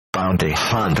Bounty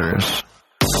Hunters.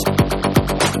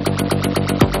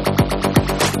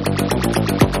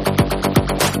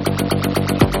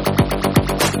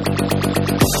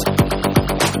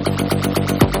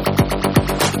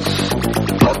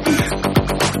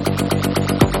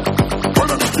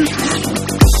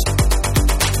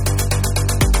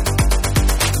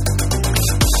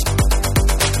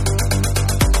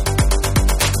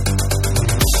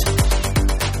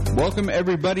 Welcome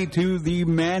everybody to the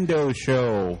Mando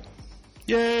Show.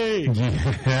 Yay!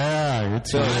 Yeah,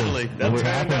 it's Finally, the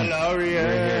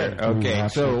Mandalorian. Okay,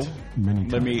 so many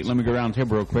let me go around the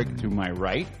table real quick. To my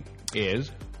right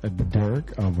is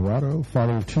Derek Alvarado,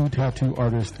 father of two tattoo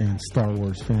artist and Star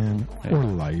Wars fan for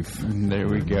life. there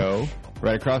we go.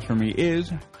 Right across from me is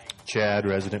Chad,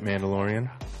 resident Mandalorian.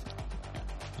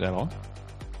 Is that all?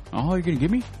 All you're gonna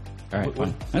give me? All right,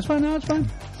 fine. That's fine. No, it's fine.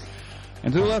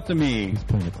 And to the left of me He's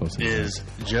playing it close. Is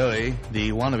Joey,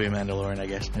 the wannabe Mandalorian, I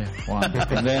guess.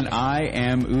 and then I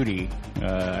am Udi.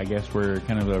 I guess we're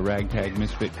kind of a ragtag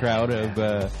misfit crowd of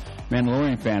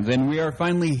Mandalorian fans, and we are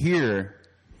finally here.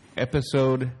 Chapter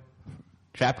 1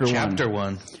 of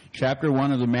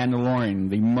The Mandalorian,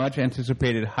 the much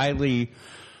anticipated, highly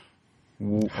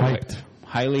hyped,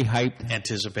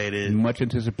 Anticipated. much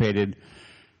anticipated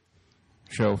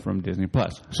show from Disney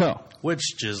Plus. So, Which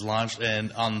just launched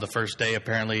and on the first day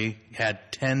apparently had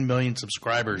 10 million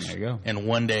subscribers There you go. in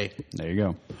one day. there you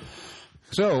go.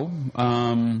 So,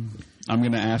 I'm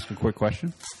going to ask a quick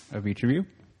question of each of you,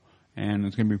 and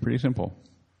it's going to be pretty simple.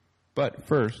 But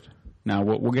first, now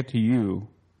we'll get to you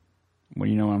when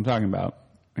you know what I'm talking about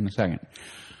in a second.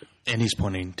 And he's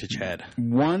pointing to Chad.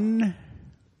 One,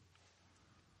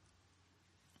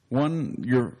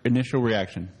 your initial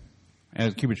reaction.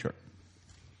 And keep it short.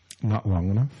 Not long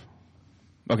enough.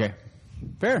 Okay.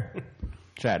 Fair.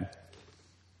 Chad.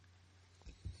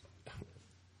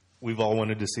 We've all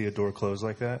wanted to see a door close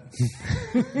like that.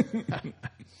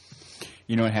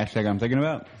 You know what hashtag I'm thinking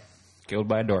about? Killed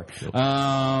by a door. Can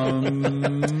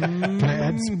I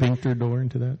add sphincter door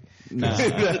into that? Nah.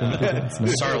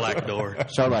 Sarlacc door.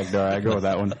 Sarlacc door. I go with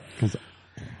that one.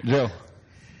 Joe.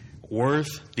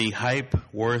 Worth the hype,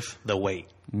 worth the wait.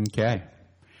 Okay.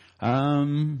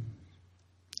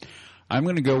 I'm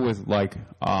going to go with like,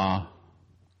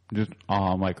 just,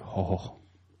 like, oh.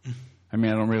 I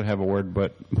mean, I don't really have a word,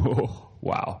 but, oh,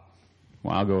 wow.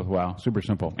 Well, I'll go with wow. Super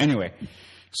simple. Anyway,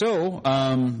 so,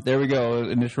 there we go.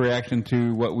 Initial reaction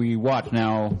to what we watched.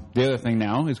 Now, the other thing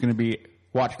now is going to be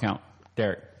watch count.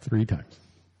 Derek. 3 times.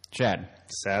 Chad.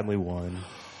 Sadly, 1.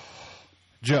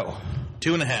 Joe.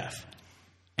 2.5.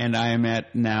 And I am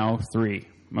at now 3.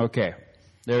 Okay.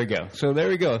 There we go. So there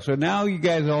we go. So now you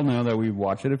guys all know that we've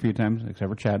watched it a few times, except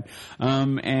for Chad.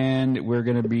 And we're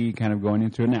going to be kind of going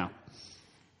into it now.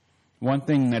 One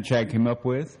thing that Chad came up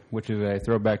with, which is a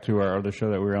throwback to our other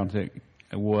show that we were on today,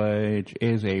 which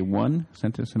is a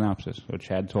 1-sentence synopsis. So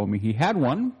Chad told me he had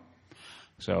one.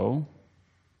 So,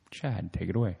 Chad, take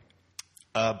it away.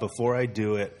 Before I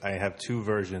do it, I have 2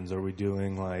 versions. Are we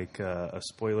doing like a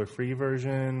spoiler-free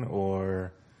version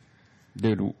or...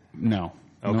 Dude, no.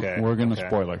 Okay. No, we're going to Okay.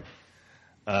 spoiler.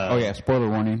 Oh, yeah, spoiler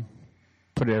warning.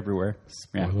 Put it everywhere.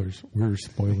 Spoilers. We're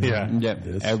spoiling Yeah,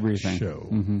 this everything. show.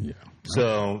 Mm-hmm. Yeah.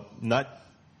 So,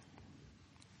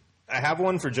 I have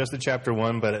one for just the chapter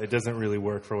 1, but it doesn't really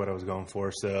work for what I was going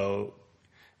for. So,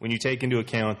 when you take into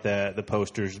account that the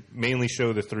posters mainly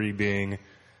show the 3 being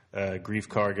Grief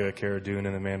Karga, Cara Dune,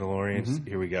 and the Mandalorians,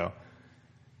 here we go.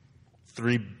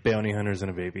 3 bounty hunters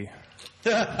and a baby.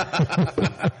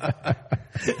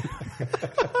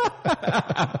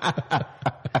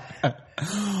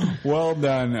 Well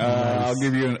done. Nice.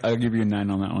 I'll give you a 9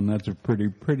 on that one. That's a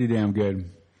pretty damn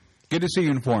good. Good to see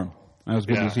you in form. That was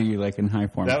good to see you like in high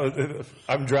form.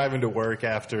 I'm driving to work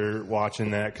after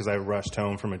watching that because I rushed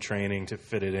home from a training to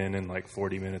fit it in like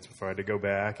 40 minutes before I had to go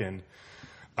back, and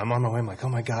I'm on my way. I'm like, oh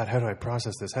my God, how do I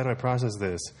process this? How do I process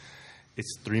this?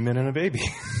 It's 3 men and a baby.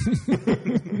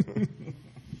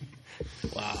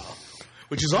 Wow.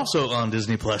 Which is also on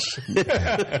Disney Plus.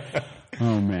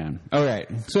 Oh man! All right,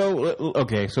 so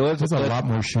let's. There's a lot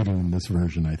more shooting in this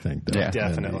version, I think. Yeah,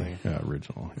 definitely. Than the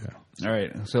original. Yeah. All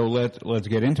right, so let's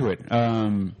get into it.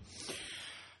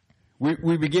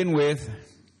 We begin with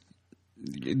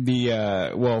the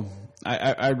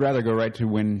I'd rather go right to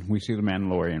when we see the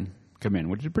Mandalorian come in,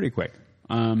 which is pretty quick.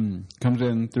 Comes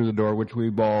in through the door, which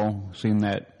we've all seen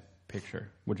that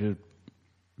picture, which is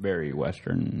very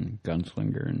Western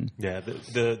gunslinger. And yeah,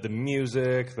 the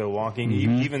music, the walking,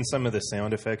 even some of the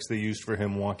sound effects they used for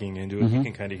him walking into it, you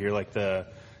can kind of hear like the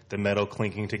metal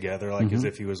clinking together, like as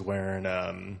if he was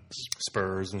wearing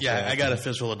spurs and stuff. Yeah, I got a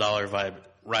Fistful of Dollar vibe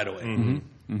right away.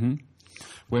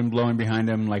 wind blowing behind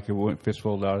him, like it went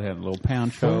fistful out, had a little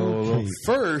pound show. Full cape.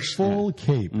 First, Full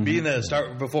cape. being the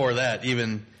start before that,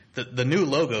 even the new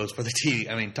logos for the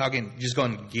TV. I mean, just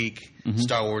going geek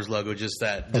Star Wars logo, just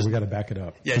that. Oh, we got to back it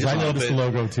up. Yeah, 'Cause just I a little noticed bit. the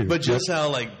logo too. But just how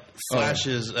like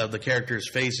flashes of the characters'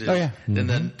 faces, Oh, yeah. and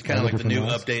then kind All of the like the new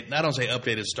different update. I don't say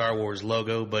updated Star Wars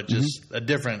logo, but just a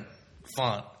different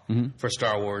font for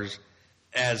Star Wars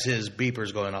as his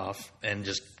beeper's going off, and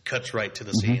just cuts right to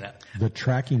the scene. The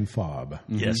tracking fob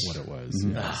Yes. is what it was.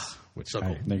 Yes. Which so I,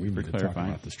 cool. Thank we you for need to talk clarifying.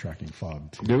 about this tracking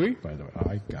fob too. Do we? By the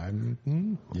way,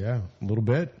 yeah, a little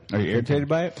bit. Are you irritated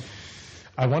by it?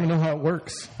 I want to know how it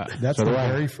works. That's so the do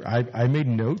I. very. I made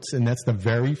notes, and that's the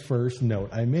very first note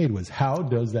I made was how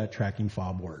does that tracking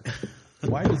fob work?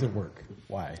 Why does it work?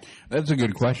 Why? That's a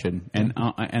good question, and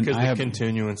Because I the have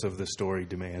continuance of the story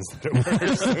demands that it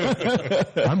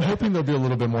works. I'm hoping there'll be a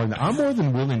little bit more than that. I'm more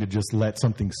than willing to just let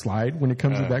something slide when it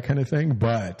comes to that kind of thing,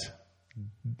 but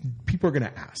people are going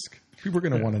to ask. People are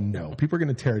going to want to know. People are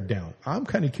going to tear it down. I'm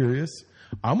kind of curious.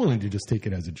 I'm willing to just take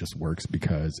it as it just works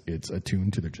because it's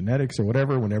attuned to their genetics or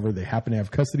whatever. Whenever they happen to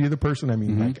have custody of the person, I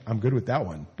mean, like, I'm good with that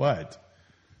one. But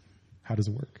how does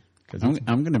it work? Because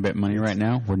I'm going to bet money right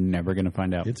now we're never going to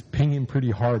find out. it's pinging pretty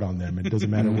hard on them. It doesn't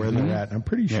matter where they're at. I'm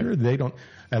pretty sure they don't,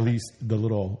 at least the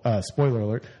little, spoiler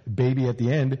alert, baby at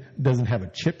the end doesn't have a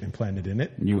chip implanted in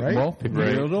it. Right? Well, 50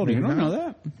 years old, you Maybe don't know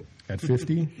not. that. At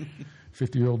 50,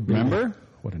 50-year-old baby. Remember?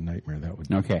 What a nightmare that would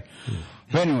be. Okay,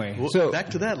 but anyway, Well, so back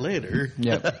to that later.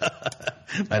 yep.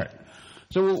 All right.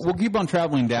 So we'll keep on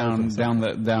traveling down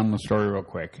the story real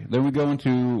quick. Then we go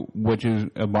into which is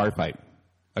a bar fight.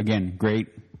 Again, great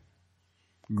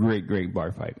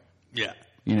bar fight. Yeah.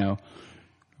 You know,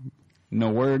 no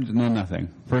words, no nothing.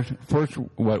 First,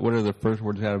 what are the first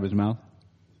words out of his mouth?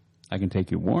 I can take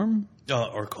you warm,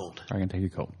 Or cold. or I can take you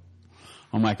cold.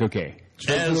 I'm like, okay.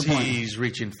 Straight to As the point. he's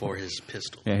reaching for his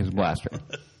pistol. Yeah, his blaster.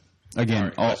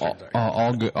 Again, Sorry,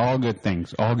 all good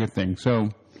things. All good things. So,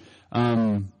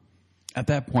 at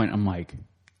that point, I'm like,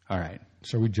 all right.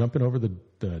 So are we jumping over the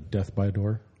death by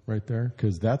door right there?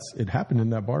 Because it happened in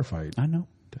that bar fight. I know,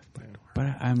 Death by door. but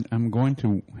I'm going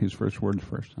to his first words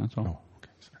first. That's all. Oh, okay.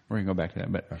 Sorry. We're gonna go back to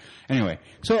that, but anyway.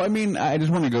 So I mean, I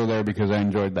just want to go there because I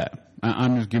enjoyed that.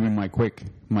 I'm just giving my quick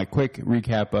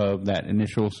recap of that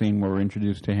initial scene where we're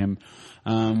introduced to him,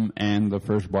 and the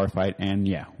first bar fight, and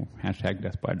yeah, hashtag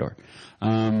death by door.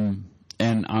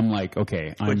 And I'm like,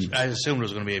 okay, Which I assumed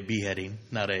was going to be a beheading,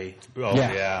 not a... Oh,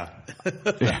 Yeah.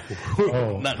 yeah.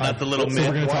 Oh, Not the little so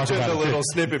we're gonna talk Watching about the it. little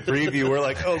snippet preview, we're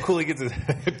like, oh, cool, he gets his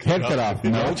head head cut off.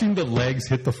 No, Watching the legs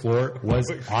hit the floor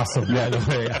was awesome, by the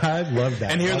way. I love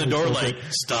that. And hearing the That door was so like,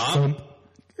 good. stop.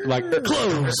 like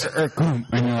close,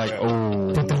 and you're like,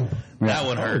 oh, That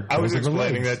one hurt. I was Those are the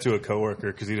explaining legs. that to a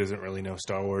coworker because he doesn't really know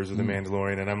Star Wars or The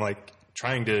Mandalorian, and I'm like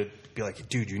trying to be like,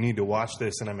 dude, you need to watch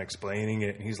this, and I'm explaining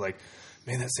it, and he's like,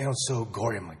 man, that sounds so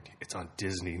gory. I'm like, it's on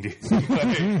Disney, dude.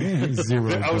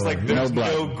 Zero. I was like, gore. there's No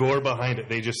blood. no gore behind it.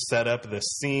 They just set up the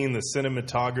scene, the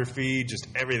cinematography, just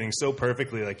everything so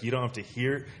perfectly. Like, you don't have to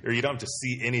hear it, or you don't have to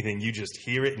see anything. You just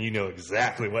hear it, and you know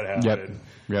exactly what happened.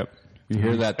 Yep. You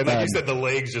hear that? And like you thud. said, the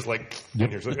legs just like,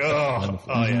 and you're just like, oh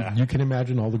yeah. You can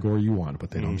imagine all the gore you want,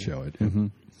 but they don't show it.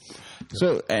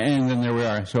 So, and then there we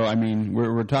are. So, I mean,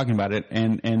 we're talking about it,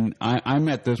 and I'm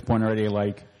at this point already,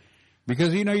 like,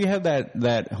 because, you know, you have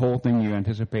that whole thing you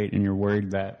anticipate, and you're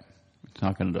worried that it's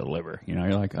not going to deliver. You know,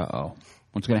 you're like, uh-oh,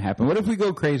 what's going to happen? What if we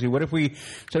go crazy? What if we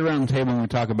sit around the table and we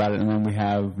talk about it, and then we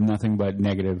have nothing but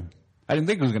negative? I didn't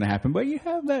think it was going to happen, but you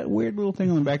have that weird little thing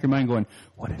in the back of your mind going,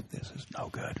 what if this is no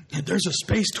good? There's a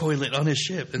space toilet on his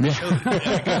ship. And they showed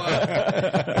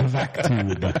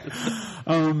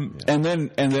And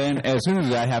then as soon as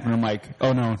that happened, I'm like,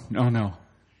 oh no,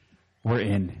 we're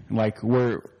in. Like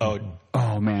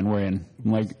oh man, we're in.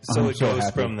 I'm like, So I'm it goes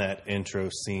happy. from that intro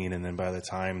scene, and then by the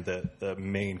time the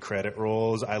main credit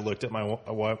rolls, I looked at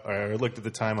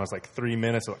the time. I was like 3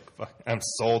 minutes. I'm like, fuck, I'm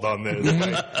sold on this.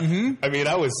 I mean,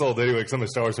 I was sold anyway because I'm a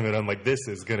Star Wars fan. I'm like, this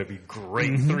is gonna be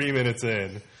great. 3 minutes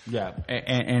in, Yeah,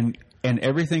 and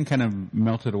everything kind of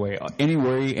melted away. Any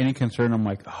worry, any concern, I'm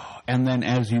like, oh. And then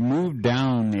as you move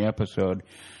down the episode,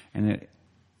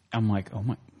 I'm like, oh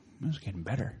my, this is getting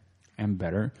better and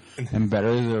better and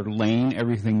better. They're laying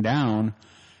everything down,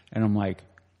 and I'm like,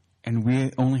 and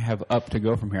we only have up to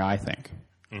go from here, I think.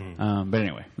 But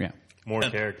anyway, yeah. more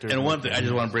characters. And one thing I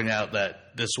just want to bring out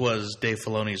that this was Dave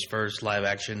Filoni's first live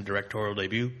action directorial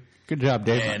debut. Good job,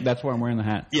 Dave. And- That's why I'm wearing the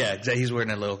hat. Yeah, he's wearing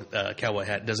a little cowboy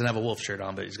hat. Doesn't have a wolf shirt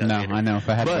on, but he's got No, a gator. I know. If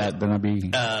I had But, that, then I'd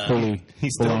be fully. He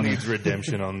still baloney. needs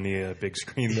redemption on the big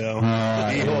screen, though. He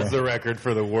yeah. holds the record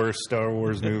for the worst Star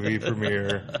Wars movie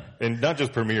premiere, and not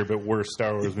just premiere, but worst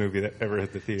Star Wars movie that ever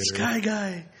hit the theater. Sky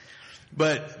Guy.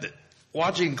 But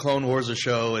watching Clone Wars, the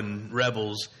show, and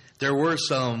Rebels, there were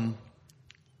some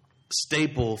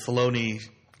staple Filoni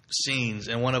scenes,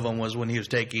 and one of them was when he was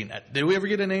taking. Did we ever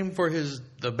get a name for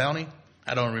the bounty?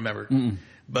 I don't remember.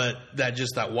 But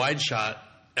that wide shot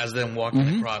as them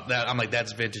walking across. That I'm like,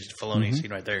 that's vintage Filoni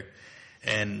scene right there,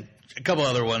 and a couple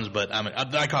other ones. But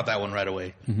I caught that one right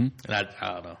away, and I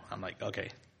don't know. I'm like, okay,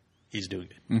 he's doing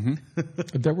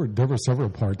it. There were several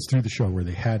parts through the show where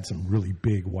they had some really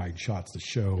big wide shots to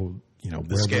show, where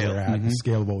they scale. were at, the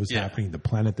scale of what was happening, the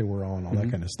planet they were on, all that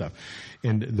kind of stuff.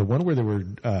 And the one where they were,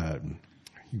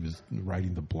 he was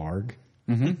riding the Blarg,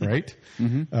 right?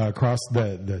 Across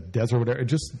the desert, whatever. It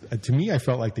just, to me, I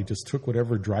felt like they just took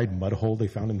whatever dried mud hole they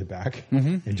found in the back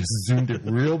and just zoomed it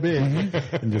real big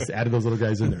and just added those little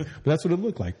guys in there. But that's what it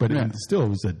looked like. But still,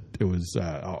 it was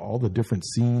all the different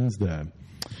scenes, the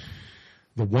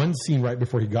one scene right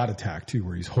before he got attacked too,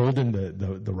 where he's holding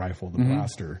the rifle, the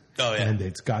blaster, and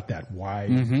it's got that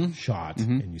wide shot,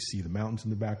 and you see the mountains in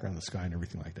the background, the sky, and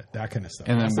everything like that. That kind of stuff.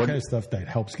 And then that's the kind of stuff that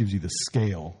helps gives you the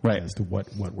scale as to what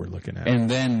we're looking at. And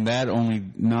then that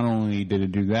not only did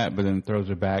it do that, but then throws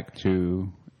it back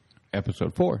to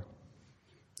episode 4.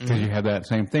 Because you had that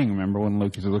same thing. Remember when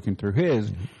Luke is looking through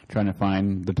his, trying to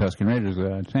find the Tusken Raiders,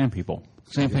 the Sand People.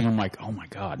 Same thing. I'm like, oh my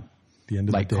God. The end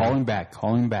of the day,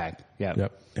 calling back. Yeah.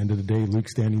 Yep. End of the day, Luke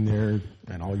standing there,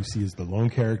 and all you see is the lone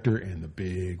character and the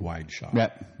big wide shot.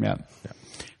 Yep.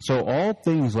 So all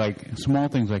things small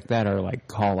things like that are like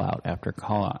call out after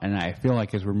call out, and I feel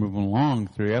like as we're moving along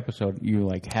through the episode,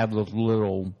 you have those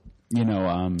little,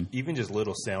 Even just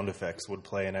little sound effects would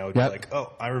play, and I would be like,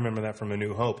 oh, I remember that from A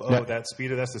New Hope. Oh, that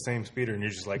speeder, that's the same speeder. And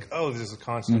you're just like, oh, this is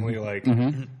constantly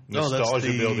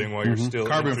nostalgia building while you're still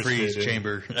carbon interested freeze in-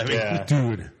 chamber. I mean, Yeah.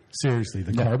 Dude, seriously,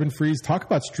 the carbon freeze, talk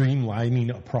about streamlining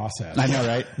a process. I know,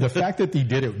 right? The fact that they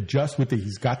did it just with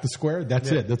he's got the square, that's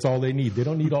it. That's all they need. They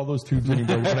don't need all those tubes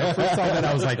anymore. When I first saw that,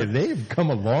 I was like, they've come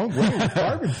a long way with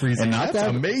carbon freezing. That's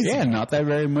amazing. Yeah, not that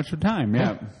very much of time.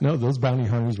 Yeah. No, those bounty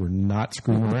hunters were not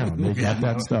screwing around. They got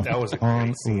that stuff That was a on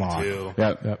great scene, lock. too.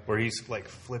 Yep. Where he's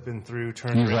flipping through,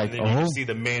 turning He's around, like, and then you oh. see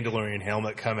the Mandalorian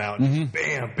helmet come out, and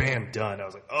bam, bam, done. I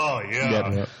was like, oh,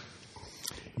 yeah. Yep.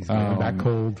 He's going back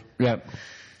cold. Yep.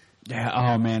 Yeah.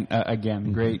 Oh man.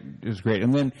 Again, great. It was great.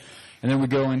 And then we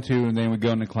go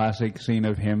into classic scene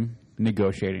of him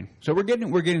negotiating. So we're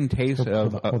getting taste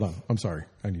of. Hold on. I'm sorry.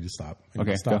 I need to stop. I need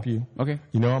Okay, to stop go. you. Okay.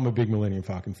 You know I'm a big Millennium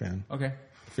Falcon fan. Okay.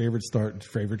 Favorite shirt.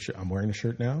 I'm wearing a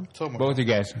shirt now. Both you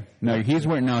guys. No, he's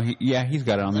wearing. No, he's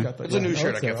got it on there. It's a new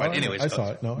shirt I can't find. Anyways, I saw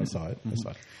it. No, I saw it. I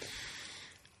saw it.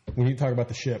 We need to talk about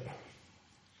the ship.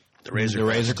 the Razor. The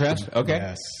Razor Crest.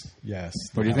 Okay. Yes.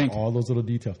 What do you think? All those little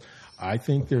details. I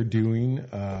think they're doing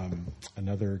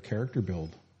another character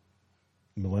build.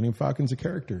 Millennium Falcon's a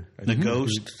character. The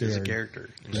Ghost is a character.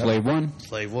 Slave One.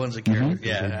 Slave One's a character.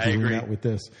 Yeah, They're I doing agree. that with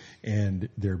this, and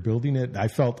they're building it. I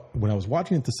felt when I was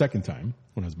watching it the second time,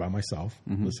 when I was by myself,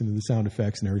 listening to the sound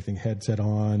effects and everything, headset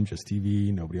on, just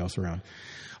TV, nobody else around.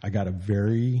 I got a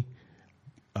very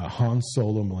Han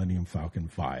Solo Millennium Falcon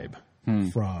vibe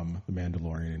from The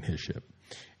Mandalorian and his ship.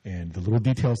 And the little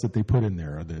details that they put in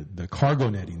there are the cargo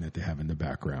netting that they have in the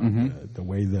background, the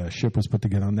way the ship was put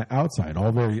together on the outside,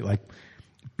 all very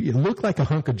it looked like a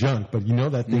hunk of junk, but you know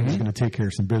that thing is going to take care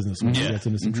of some business when it gets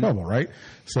into some trouble, right?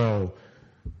 So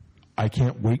I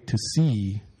can't wait to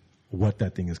see what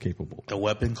that thing is capable. The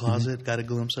weapon closet got a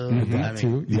glimpse of. That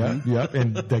too, yeah.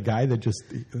 And the guy that just,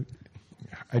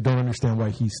 I don't understand why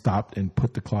he stopped and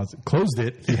put the closed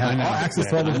it. He had all access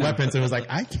to all those weapons and was like,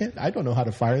 I don't know how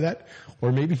to fire that.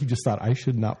 Or maybe he just thought, I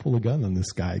should not pull a gun on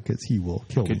this guy because he will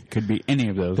kill me. Could be any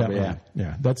of those. That But way,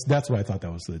 yeah. That's what I thought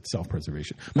that was the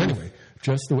self-preservation. But anyway,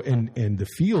 just and the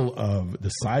feel of the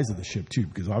size of the ship too,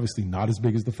 because obviously not as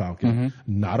big as the Falcon,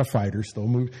 not a fighter, still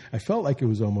moved. I felt like it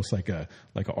was almost like a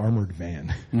armored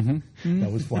van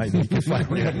that was flying. You could fly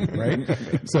around, right?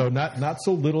 So not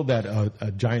so little that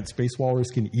a giant space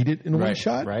walrus can eat it in one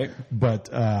shot, right?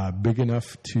 But big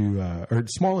enough or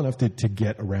small enough to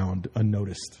get around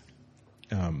unnoticed.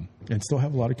 And still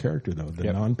have a lot of character though.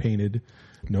 The non-painted,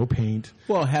 no paint.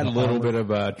 Well, it had a little bit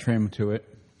of trim to it.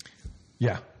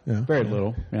 Yeah. Very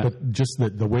little. Yeah. But just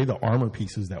the way the armor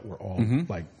pieces that were all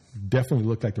definitely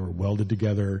looked like they were welded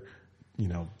together,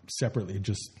 separately.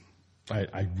 Just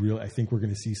I think we're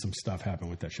going to see some stuff happen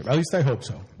with that ship. At least I hope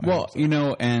so. Well, you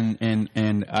know,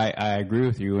 and I agree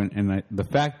with you, and the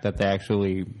fact that they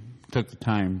actually took the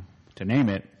time to name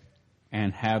it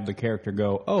and have the character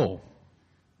go, oh,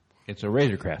 it's a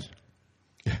Razor Crest.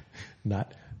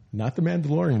 Not the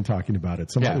Mandalorian talking about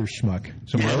it. Some other schmuck.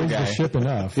 Some other guy. The ship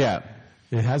enough. Yeah.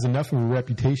 It has enough of a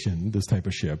reputation, this type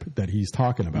of ship, that he's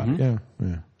talking about it.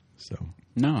 Yeah. So.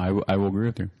 No, I will agree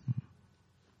with you.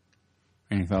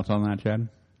 Any thoughts on that, Chad?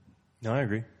 No, I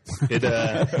agree.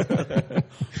 It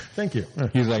Thank you.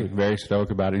 He's like very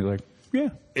stoked about it. He's like, yeah.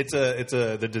 it's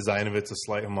the design of it's a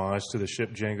slight homage to the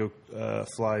ship Django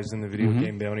flies in the video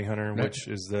game Bounty Hunter, which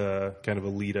is the kind of a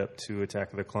lead up to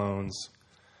Attack of the Clones.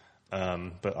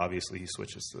 But obviously he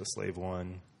switches to the Slave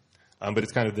One. But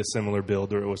it's kind of the similar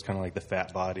build where it was kind of like the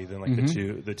fat body, then like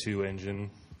the two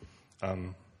engine. Yeah,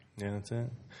 that's it.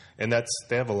 And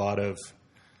they have a lot of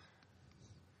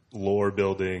lore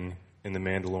building in The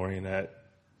Mandalorian that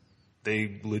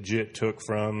they legit took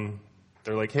from.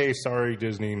 They're like, hey, sorry,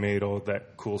 Disney made all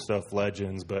that cool stuff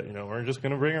Legends, but you know we're just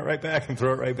going to bring it right back and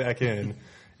throw it right back in.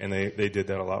 And they did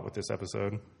that a lot with this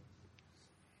episode.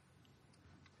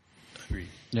 Agreed.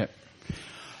 Yep.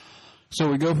 So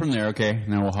we go from there. Okay,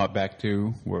 now we'll hop back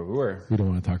to where we were. We don't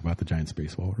want to talk about the giant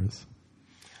space walrus.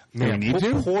 Man,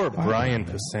 poor Brian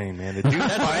Posehn, man. The dude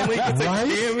finally gets a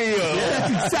cameo.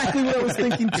 That's exactly what I was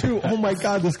thinking, too. Oh, my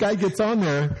God, this guy gets on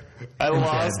there. I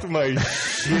lost my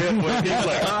shit when he's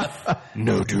like,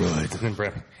 no droids. And then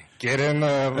Brian, get in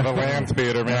the land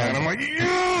speeder, man. I'm like,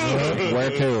 yeah! Where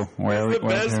to? The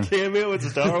best cameo in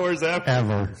Star Wars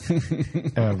ever.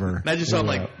 Ever. I just saw him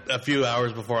like a few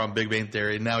hours before on Big Bang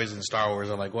Theory, and now he's in Star Wars.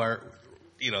 I'm like, where,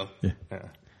 Yeah.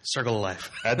 Circle of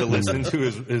Life. I had to listen to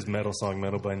his metal song,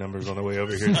 Metal by Numbers, on the way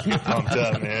over here to get pumped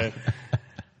up, man.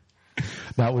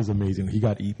 That was amazing. He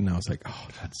got eaten. I was like, oh,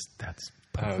 that's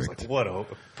perfect. I was like, what a...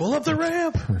 Pull up the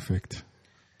ramp. Perfect.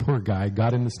 Poor guy.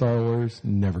 Got into Star Wars.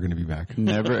 Never going to be back.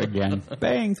 Never again.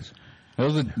 Thanks. That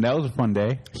was a fun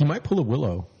day. He might pull a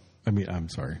Willow. I mean, I'm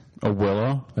sorry. A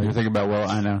Willow? You're thinking about Willow?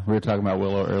 I know. We were talking about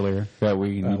Willow earlier. That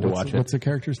we need to watch it. What's the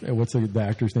character's? What's the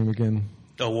actor's name again?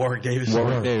 Oh, Warwick Davis.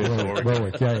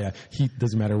 Warwick. Yeah. He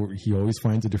doesn't matter. He always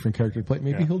finds a different character to play.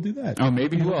 Maybe he'll do that. Oh,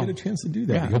 maybe he will get a chance to do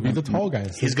that. Yeah. He'll be the tall guy.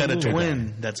 He's got a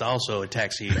twin that's also a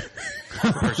taxi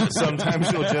person.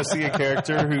 Sometimes you'll just see a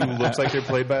character who looks like they're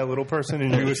played by a little person,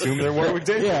 and you assume they're Warwick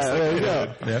Davis. Yeah, there you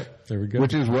go. Yep, there we go.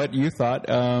 Which is what you thought.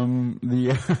 It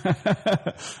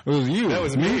was you. That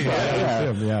was me.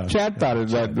 Yeah. Chad thought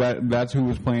that's who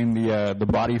was playing the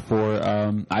body for.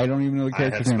 I don't even know the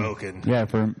character's name. Spoken. Yeah,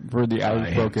 for the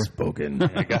I have spoken.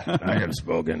 I have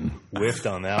spoken. Whiffed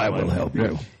on that one. I will help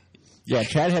you. Yeah,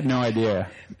 Chad had no idea.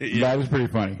 That was pretty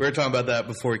funny. We were talking about that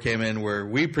before he came in, where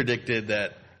we predicted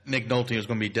that Nick Nolte was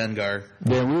going to be Dengar.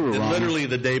 Yeah, we were And wrong. literally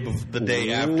the day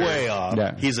after, Way off.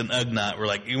 Yeah. he's an Ugnaught. We're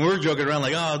like, we were joking around,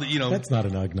 like, oh, you know. That's not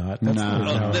an Ugnaught. That's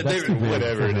No. that's too big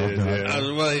Whatever for it an is,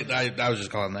 Ugnaught. yeah. I was just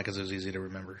calling that because it was easy to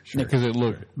remember. Because it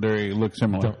looked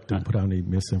similar. Don't put out any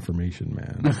misinformation,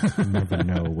 man. You never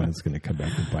know when it's going to come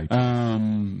back and bite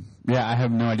you. Yeah, I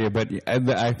have no idea, but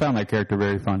I found that character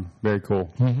very fun, very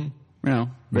cool. Mm-hmm. You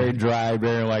know, very dry,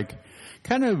 very like,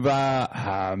 kind of,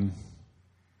 I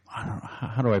don't know,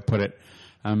 how do I put it?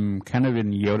 Kind of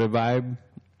in Yoda vibe,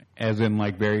 as in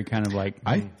like very kind of like.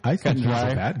 I think he's dry.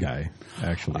 a bad guy,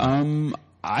 actually.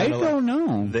 I don't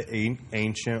know. The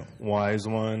ancient wise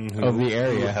one who, Of the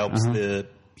area. who helps the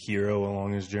hero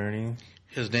along his journey.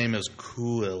 His name is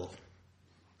Kuil.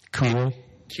 Cool.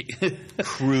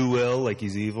 Cruel, like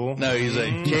he's evil. No, he's a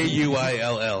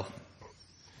Kuill.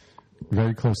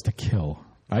 Very close to kill.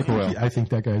 I think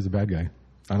that guy is a bad guy.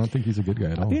 I don't think he's a good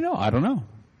guy at all. You know, I don't know.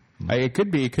 It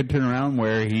could be. It could turn around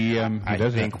where he I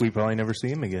does think we probably never see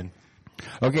him again.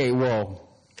 Okay, well,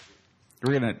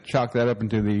 we're going to chalk that up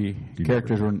into the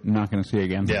characters we're not going to see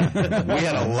again. Yeah. We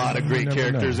had a lot of great never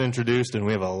characters know. introduced, and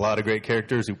we have a lot of great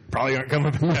characters who probably aren't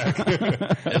coming back.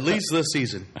 At least this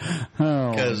season.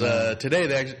 Oh, Because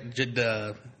today,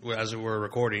 as we're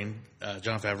recording,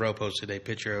 Jon Favreau posted a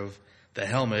picture of the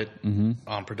helmet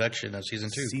on production of season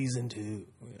 2. Season 2.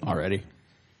 already.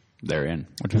 They're in,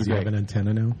 which Does is he have great. an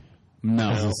antenna now? No.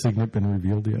 Has the signet been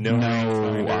revealed yet? No.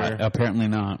 No, apparently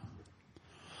not.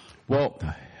 Well, The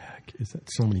heck? Is that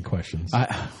so many questions?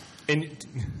 And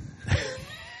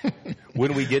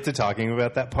when we get to talking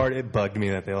about that part, it bugged me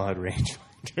that they all had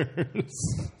rangefinders.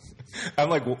 I'm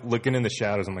like looking in the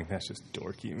shadows. I'm like, that's just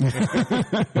dorky.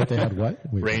 But they had what?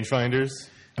 Wait. Rangefinders.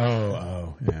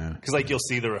 Oh, yeah. Because like you'll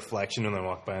see the reflection when they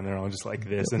walk by, and they're all just like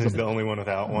this, and it's the only one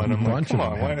without one. I'm like, Bunch come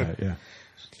of on, them why? had that, yeah.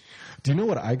 Do you know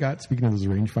what I got? Speaking of those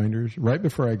rangefinders, right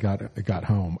before I got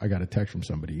home, I got a text from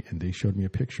somebody, and they showed me a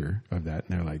picture of that,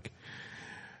 and they're like,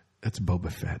 "That's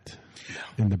Boba Fett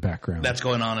in the background." That's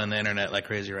going on the internet like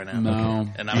crazy right now. No.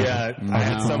 And Yeah, I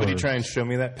had No. somebody try and show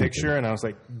me that picture, and I was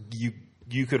like,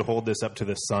 you could hold this up to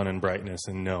the sun and brightness,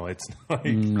 and no, it's like,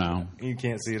 No. you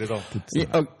can't see it at all.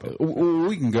 Yeah,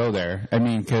 we can go there. I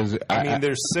mean, because I mean,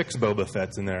 there's 6 Boba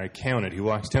Fetts in there. I counted. He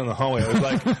walks down the hallway. I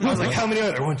was like, how many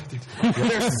are there? 1, 2, 3, 4.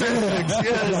 There's 6.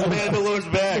 Yes, Mandalore's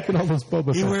back. Look at all those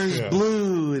Boba He Fett. wears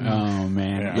blue. And oh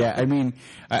man, yeah. I mean,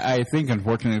 I think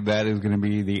unfortunately that is going to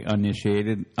be the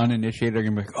uninitiated. Uninitiated are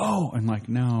going to be like, oh, I'm like,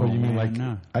 no. Oh, you mean man, like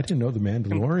no. I didn't know the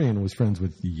Mandalorian was friends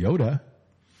with Yoda.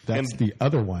 That's And- the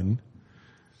other one.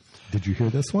 Did you hear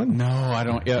this one? No, I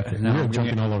don't. Yeah, no, We're I'm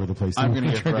jumping all over the place. I'm We're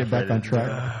gonna get trying to get back on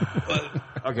frustrated.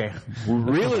 track. Okay,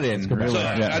 reel it in. Reel So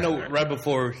it in. I know right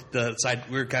before the side,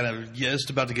 we were kind of just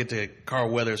about to get to Carl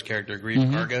Weathers' character, Grief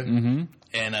Karga,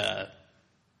 and I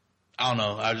don't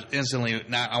know. I was instantly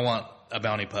I want a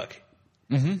bounty puck.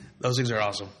 Those things are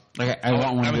awesome. Like, I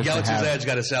want one. I mean, just to Galaxy's have. Edge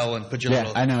got to sell and put your Yeah,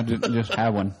 little. I know. Just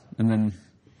have one, and then.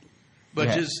 But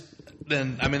Yeah. just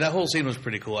then, I mean, that whole scene was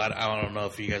pretty cool. I don't know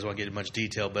if you guys want to get in much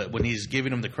detail, but when he's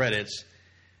giving him the credits,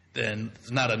 then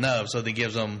it's not enough. So they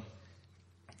gives him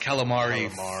calamari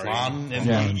flan, and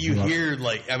Yeah. you hear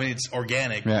like, I mean, it's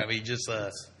organic. Yeah. I mean, just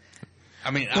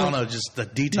I mean, I don't know, just the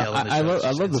detail. in the I show love, is I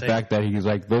just love the insane. fact that he's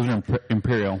like, those are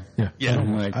Imperial. Yeah, Yeah.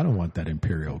 I don't want that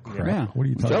Imperial crap. Yeah, What are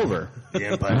you it's talking over. about? The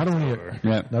Empire's Not only, over.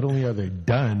 Yeah. not only are they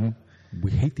done,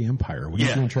 we hate the Empire. What are you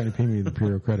Yeah. doing trying to pay me the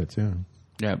Imperial credits? Yeah.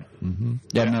 Yeah.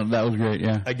 Yeah, no, that was great.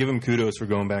 Yeah. I give him kudos for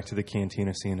going back to the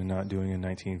cantina scene and not doing a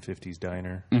 1950s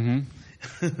diner.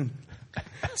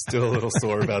 Still a little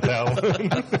sore about that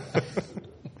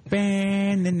one.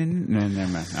 No,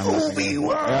 never mind.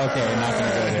 Obi-Wan. Okay, not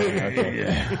going to go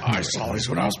there. Okay. I saw this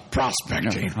when I was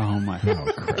prospecting. Oh my.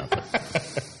 Oh crap!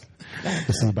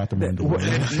 This is about the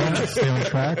Mandalorian. Stay on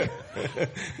track.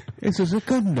 This is a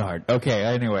good dart. Okay,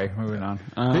 anyway, moving on.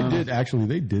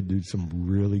 They did do some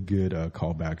really good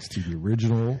callbacks to the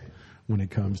original when it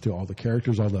comes to all the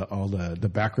characters, all the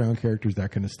background characters,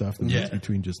 that kind of stuff. The mix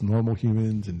between just normal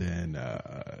humans and then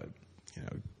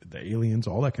the aliens,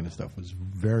 all that kind of stuff was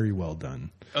very well done.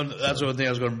 Oh, that's one thing I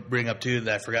was going to bring up too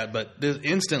that I forgot. But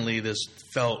instantly, this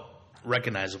felt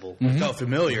recognizable. It felt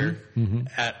familiar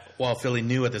while feeling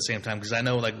new at the same time. Because I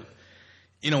know, like,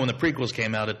 when the prequels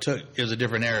came out, it was a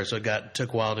different era, so it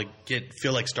took a while to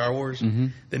feel like Star Wars.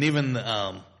 Then even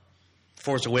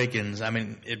Force Awakens, I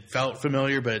mean, it felt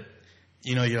familiar, but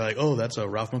you're like, oh, that's a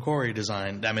Ralph McQuarrie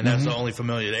design. I mean, that's the only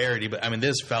familiarity. But I mean,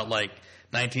 this felt like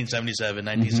 1977,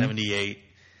 1978.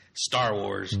 Star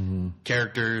Wars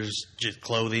characters, just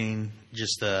clothing,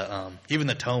 just the even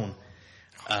the tone.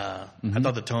 I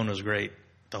thought the tone was great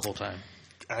the whole time.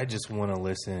 I just want to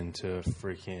listen to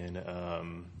freaking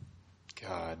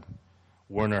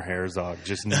Werner Herzog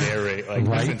just narrate like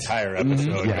this entire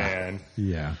episode, man.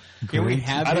 Yeah. Can we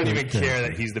have I don't him? even care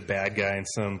that he's the bad guy in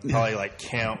some probably like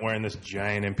Count wearing this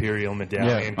giant Imperial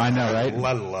medallion. Yeah, I know, right?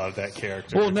 I love that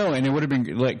character. Well, no, and it would have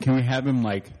been like, can we have him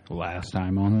like last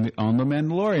time on the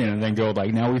Mandalorian, and then go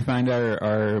like, now we find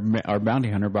our bounty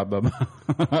hunter, blah blah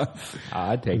blah.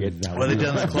 I'd take it. Well, they did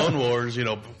in the Clone Wars,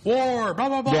 war, blah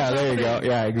blah blah. Yeah, there you go.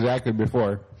 Yeah, exactly.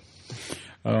 Before.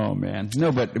 Oh man,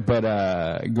 no, but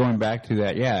going back to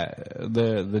that, yeah,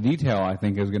 the detail I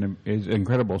think is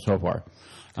incredible so far.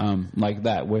 Like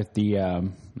that with the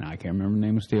I can't remember the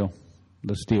name of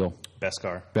the steel.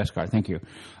 Beskar, thank you.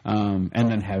 And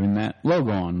then having that logo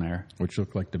on there, Which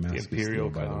looked like Damascus Imperial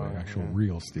steel, by the way. car, Actual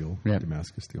real steel. Yeah.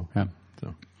 Damascus steel. Yeah.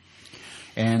 So.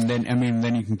 And then,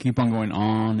 then you can keep on going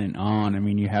on and on. I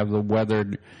mean, you have the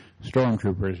weathered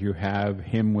stormtroopers. You have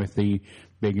him with the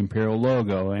big Imperial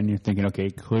logo, and you're thinking,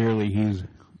 okay, clearly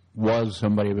was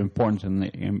somebody of importance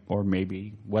or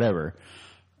maybe whatever.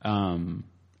 And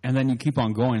then you keep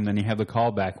on going. And then you have the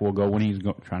callback. We'll go when he's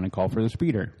trying to call for the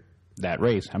speeder. That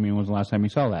race. I mean, when was the last time you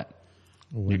saw that?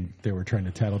 When they were trying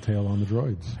to tattletale on the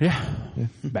droids. Yeah.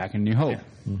 Back in New Hope.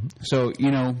 Yeah. So,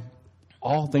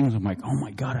 all things I'm like, oh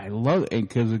my God, I love it.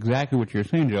 Because exactly what you're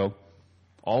saying, Joe,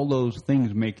 all those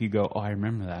things make you go, oh, I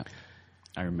remember that.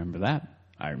 I remember that.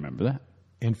 I remember that.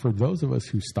 And for those of us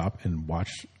who stop and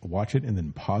watch it and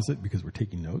then pause it because we're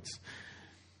taking notes,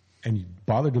 and you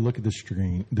bother to look at the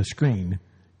screen,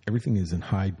 everything is in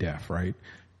high def, right?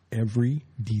 Every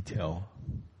detail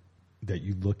that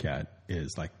you look at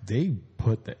is like they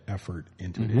put the effort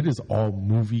into it. It is all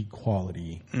movie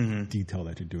quality detail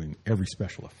that you're doing. Every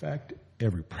special effect,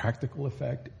 every practical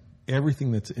effect,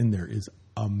 everything that's in there is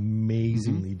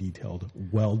amazingly detailed,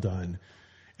 well done.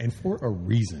 and for a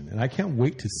reason. And I can't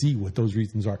wait to see what those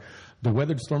reasons are. The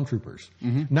weathered stormtroopers.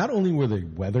 Not only were they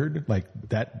weathered, like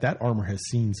that armor has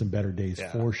seen some better days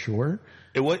for sure.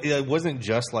 It wasn't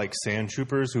just like sand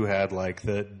troopers who had like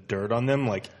the dirt on them.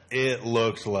 Like it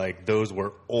looked like those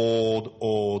were old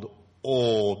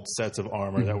sets of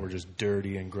armor that were just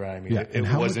dirty and grimy. Yeah, it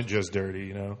wasn't just dirty,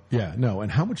 you know? Yeah, no.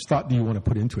 And how much thought do you want to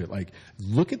put into it? Like,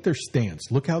 look at their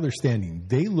stance. Look how they're standing.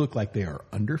 They look like they are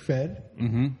underfed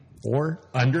or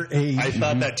underage. I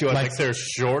thought that too. I think they're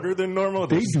shorter than normal.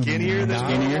 They're skinnier than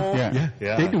normal.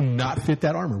 Yeah. They do not fit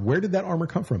that armor. Where did that armor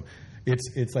come from?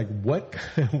 It's like what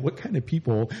kind of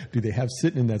people do they have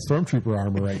sitting in that stormtrooper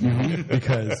armor right now?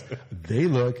 Because they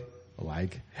look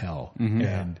like hell.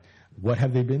 And what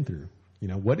have they been through? You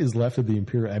know, what is left of the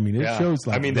Imperial? I mean, it shows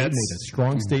like they made a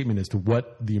strong statement as to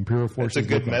what the Imperial forces. It's a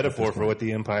good metaphor for what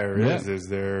the Empire is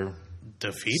they're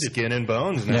defeated, skin and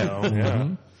bones now.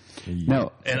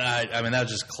 No, and I mean that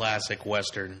was just classic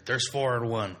Western. There's 4 and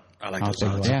 1. I like those I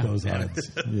odds. like those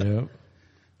odds.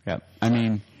 yeah. I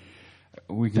mean,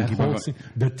 we can That keep whole on scene,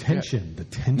 the tension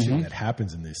that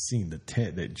happens in this scene,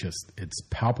 it's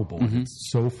palpable.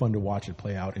 It's so fun to watch it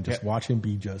play out and just watch him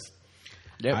be just.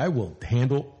 Yep. I will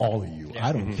handle all of you.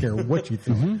 I don't care what you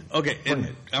think. Okay,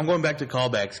 and I'm going back to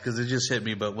callbacks because it just hit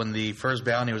me. But when the first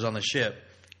bounty was on the ship,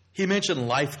 he mentioned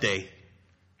Life Day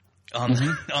on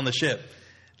the ship.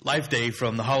 Life Day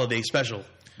from the holiday special,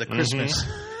 the Christmas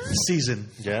season.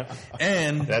 Yeah,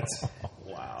 and that's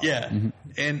wow. Yeah,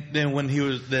 and then when he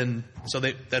was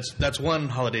that's one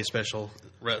holiday special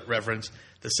reference.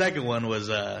 The second one was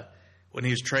when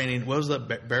he was training. What was the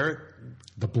Barrett?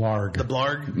 The Blarg. The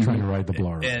Blarg. Trying to ride the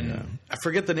Blarg. And I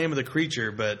forget the name of the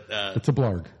creature, but it's a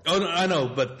Blarg. Oh, no, I know,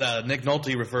 but Nick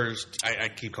Nolte refers. I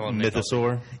keep calling him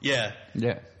Mythosaur. Yeah.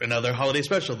 Another holiday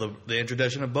special. The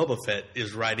introduction of Boba Fett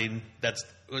is riding. That's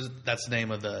the name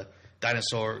of the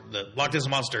dinosaur, the Loch Ness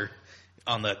monster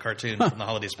on the cartoon from the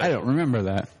holiday special. I don't remember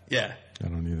that. Yeah. I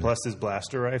don't either. Plus his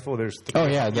blaster rifle. There's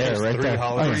three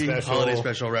holiday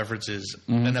special references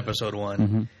in episode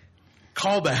 1.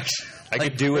 Callbacks. I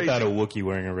could do without a Wookiee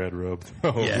wearing a red robe.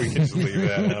 We can just leave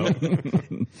that out.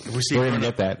 We're going to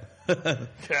get that.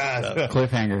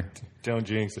 Cliffhanger. Don't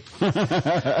jinx it.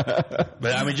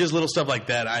 But I mean, just little stuff like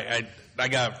that. I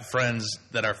got friends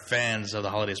that are fans of the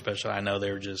holiday special. I know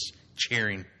they were just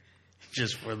cheering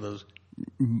just for those.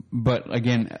 But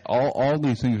again, all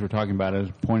these things we're talking about is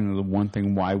pointing to the one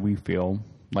thing why we feel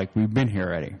like we've been here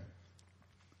already.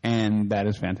 And that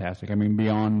is fantastic. I mean,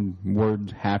 beyond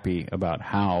words, happy about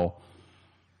how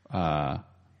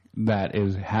that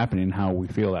is happening, how we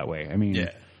feel that way. I mean,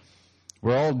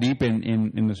 we're all deep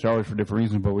in the Star Wars for different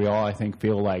reasons, but we all, I think,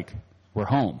 feel like we're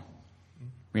home.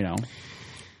 You know?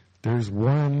 There's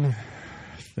one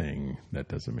thing that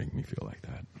doesn't make me feel like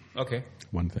that. Okay.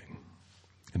 One thing.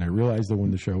 And I realized that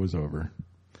when the show was over.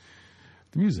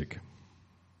 The music.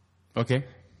 Okay.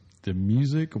 The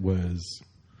music was...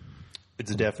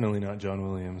 It's definitely not John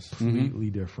Williams. Completely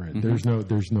different. There's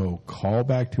no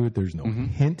callback to it. There's no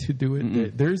hint to do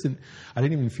it. There isn't. I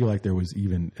didn't even feel like there was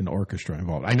even an orchestra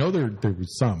involved. I know there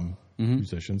was some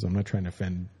musicians. I'm not trying to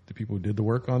offend the people who did the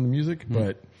work on the music,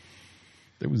 but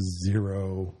there was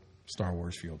zero Star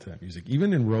Wars feel to that music.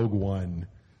 Even in Rogue One,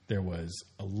 there was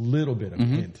a little bit of a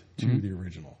hint to the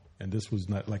original. And this was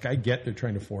not like I get they're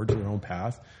trying to forge their own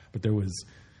path, but there was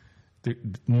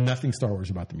nothing Star Wars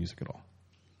about the music at all.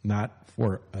 Not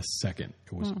for a second.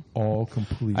 It was all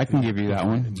completely. I can give you that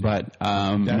one, but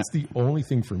that's the only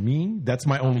thing for me. That's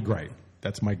my only gripe.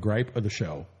 That's my gripe of the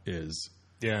show. Is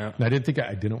and I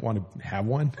didn't want to have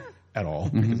one at all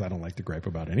because I don't like to gripe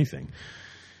about anything.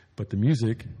 But the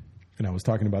music, and I was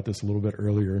talking about this a little bit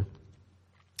earlier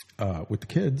with the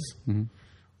kids.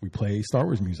 We play Star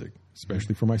Wars music,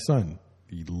 especially for my son.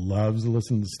 He loves to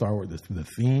listen to Star Wars, the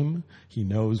theme. He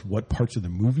knows what parts of the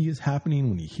movie is happening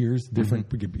when he hears different,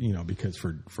 because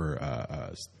for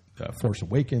Force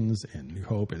Awakens and New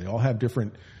Hope, they all have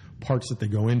different parts that they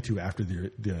go into after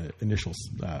the initial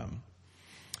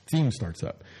theme starts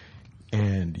up.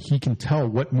 And he can tell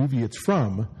what movie it's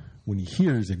from when he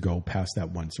hears it go past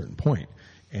that one certain point.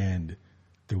 And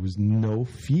there was no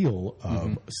feel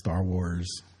of a Star Wars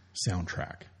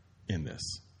soundtrack in this.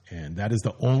 And that is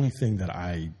the only thing that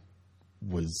I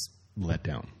was let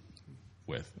down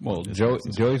with. Well,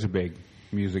 Joey's a big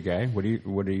music guy. What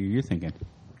are you thinking?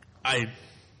 I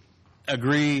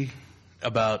agree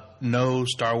about no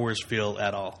Star Wars feel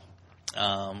at all.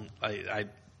 I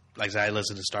like I said, I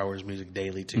listen to Star Wars music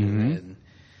daily too, and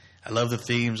I love the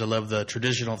themes. I love the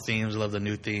traditional themes. I love the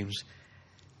new themes.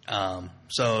 Like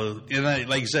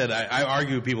you said, I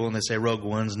argue with people when they say Rogue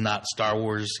One's not Star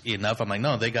Wars enough. I'm like,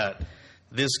 no, they got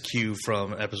this cue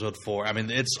from episode 4. I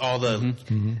mean, it's all the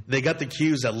they got the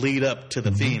cues that lead up to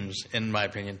the themes, in my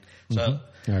opinion. So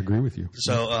I agree with you.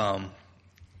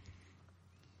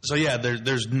 So yeah,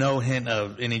 there's no hint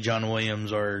of any John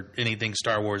Williams or anything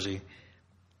Star Warsy,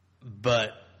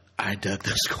 but I dug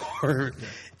the score.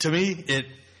 To me,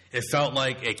 it felt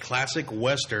like a classic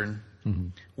Western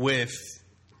with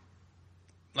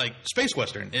like space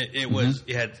Western. It was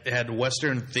it had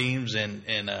Western themes and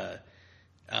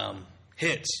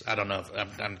hits. I don't know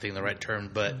if I'm thinking the right term,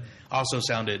 but also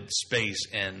sounded space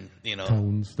and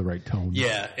Tones, the right tones.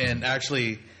 Yeah, and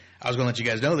actually, I was going to let you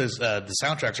guys know this. The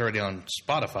soundtrack's already on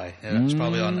Spotify, and it's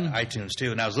probably on iTunes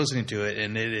too. And I was listening to it,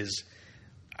 and it is,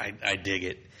 I dig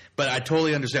it. But I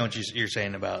totally understand what you're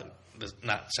saying about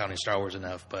not sounding Star Wars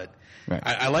enough. But Right.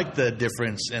 I like the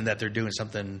difference in that they're doing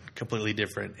something completely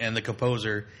different. And the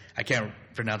composer, I can't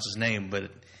pronounce his name,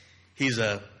 but he's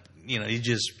he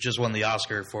just won the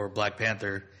Oscar for Black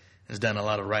Panther. Has done a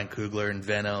lot of Ryan Coogler and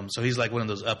Venom, so he's like one of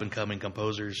those up and coming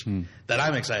composers that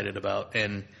I'm excited about,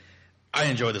 and I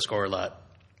enjoy the score a lot.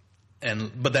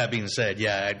 But that being said,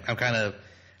 yeah,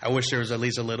 I wish there was at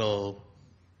least a little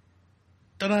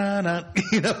da-da-da,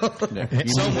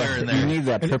 somewhere in there. You need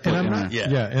that triplet in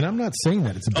there. And I'm not saying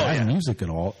that it's bad music at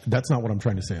all. That's not what I'm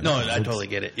trying to say. No, I totally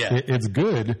get it. Yeah, it's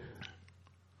good,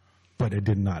 but it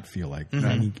did not feel like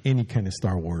any kind of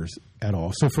Star Wars at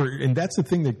all. So and that's the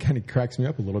thing that kind of cracks me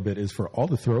up a little bit is for all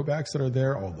the throwbacks that are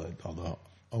there, all the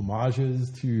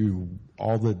homages to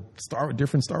all the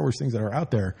different Star Wars things that are out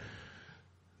there.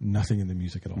 Nothing in the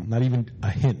music at all. Not even a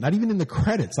hint. Not even in the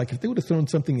credits. Like if they would have thrown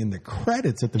something in the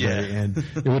credits at the very end,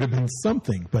 it would have been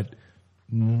something. But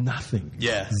nothing.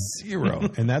 Yeah, zero.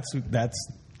 And it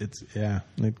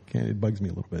bugs me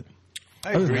a little bit.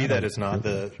 I agree that it's not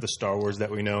the Star Wars that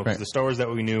we know. Because the Star Wars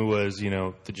that we knew was,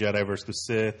 the Jedi versus the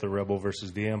Sith, the Rebel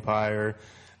versus the Empire.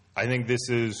 I think this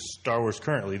is Star Wars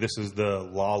currently. This is the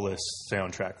lawless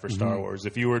soundtrack for Star Wars.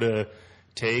 If you were to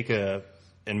take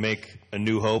and make A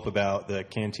New Hope about the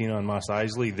Cantina on Mos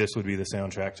Eisley, this would be the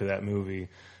soundtrack to that movie.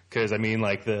 Because, I mean,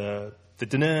 like the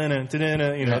da-na-na,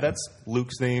 da-na-na, that's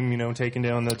Luke's theme, taking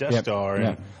down the Death Star.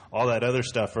 And all that other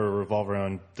stuff revolve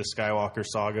around the Skywalker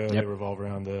saga. They revolve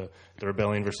around the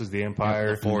Rebellion versus the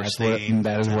Empire.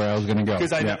 That is where I was going to go.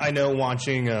 Because I know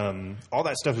watching, all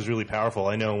that stuff is really powerful.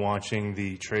 I know watching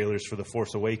the trailers for The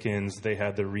Force Awakens, they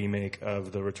had the remake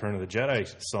of the Return of the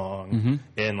Jedi song.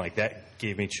 And, that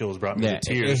gave me chills, brought me to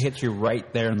tears. It hits you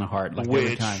right there in the heart. Which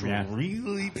every time,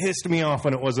 really pissed me off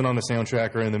when it wasn't on the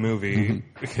soundtrack or in the movie.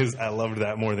 Because I loved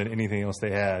that more than anything else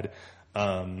they had.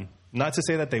 Not to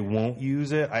say that they won't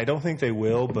use it. I don't think they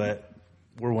will, but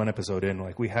we're one episode in.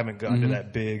 We haven't gotten to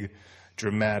that big,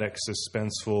 dramatic,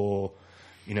 suspenseful,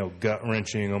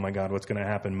 gut-wrenching, oh my God, what's going to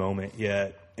happen moment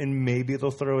yet. And maybe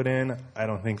they'll throw it in. I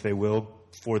don't think they will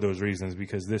for those reasons,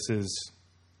 because this is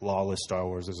lawless Star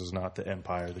Wars. This is not the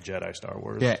Empire, the Jedi Star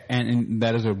Wars. Yeah, and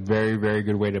that is a very, very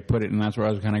good way to put it, and that's where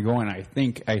I was kind of going. I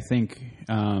think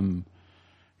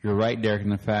you're right, Derek, in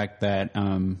the fact that,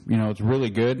 it's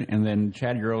really good. And then,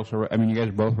 Chad, you're also right. I mean, you guys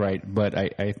are both right. But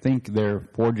I think they're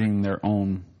forging their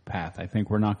own path. I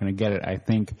think we're not going to get it. I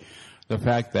think the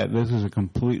fact that this is a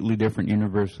completely different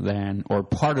universe or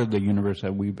part of the universe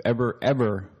that we've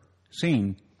ever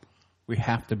seen, we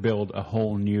have to build a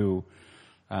whole new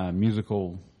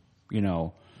musical,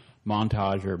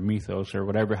 montage or mythos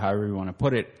or however you want to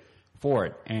put it, for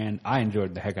it. And I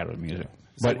enjoyed the heck out of the music.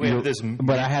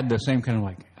 But I had the same kind of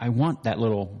I want that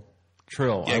little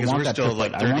trill. Yeah, because we're still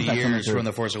 30 years from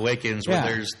The Force Awakens where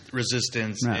there's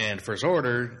Resistance and First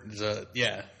Order.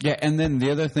 Yeah, and then the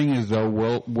other thing is, though,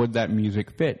 would that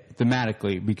music fit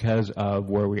thematically because of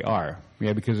where we are?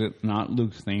 Yeah, because it's not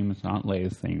Luke's theme, it's not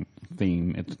Leia's theme,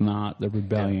 it's not the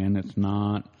Rebellion, it's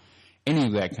not any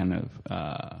of that kind of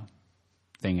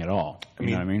thing at all. You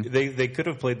know what I mean? They could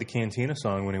have played the Cantina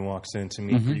song when he walks in to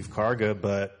meet Greef Karga,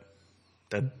 but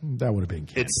that would have been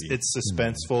campy. It's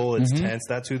suspenseful. It's tense.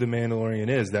 That's who the Mandalorian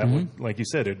is. That would, like you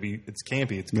said, it's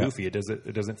campy. It's goofy. It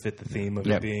doesn't fit the theme of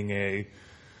it being a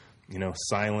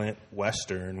silent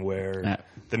Western where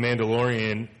the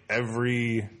Mandalorian,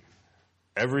 every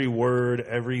word,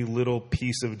 every little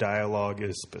piece of dialogue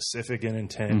is specific and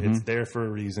intent. It's there for a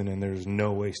reason, and there's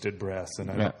no wasted breaths.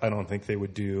 And I don't think they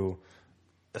would do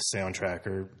a soundtrack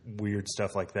or weird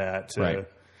stuff like that to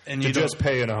just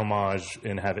pay an homage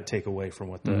and have it take away from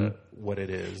what it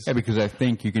is. Yeah, because I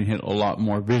think you can hit a lot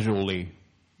more visually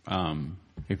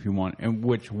if you want, and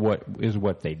what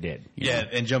they did. You know?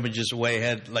 And jumping just way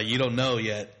ahead, you don't know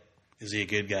yet, is he a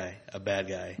good guy, a bad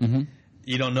guy?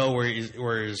 you don't know where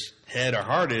his head or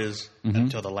heart is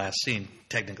until the last scene,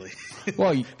 technically.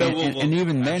 Well, But and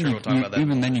even I'm then, sure we'll talk about that.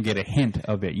 even then, you get a hint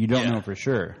of it. You don't know for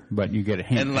sure, but you get a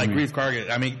hint. And like I mean, Grief Karga,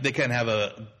 I mean, they can't have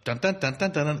a dun dun dun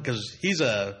dun dun because he's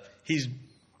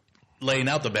laying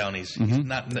out the bounties. He's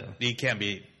not. He can't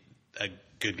be a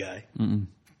good guy.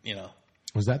 You know.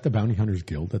 Was that the Bounty Hunters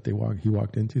Guild that he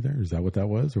walked into there? Is that what that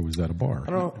was, or was that a bar?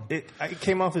 I don't know. It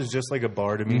came off as just like a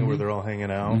bar to me where they're all hanging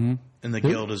out. And the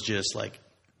guild is just like,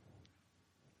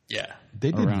 yeah.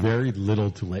 They did very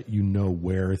little to let you know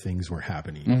where things were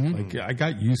happening. Like I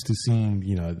got used to seeing,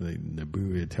 the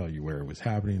movie would tell you where it was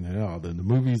happening. And the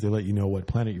movies they let you know what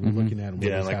planet you were looking at. And what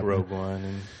was like happening. Rogue One.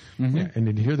 And Yeah, and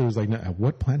then here there was like,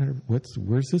 what planet?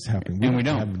 Where's this happening? And we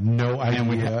don't have no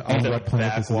idea on what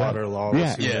planet this is at. backwater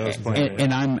lawless.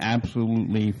 And I'm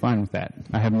absolutely fine with that.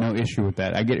 I have no issue with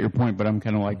that. I get your point, but I'm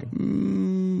kind of like,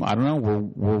 I don't know.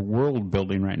 We're world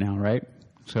building right now, right?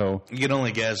 So You can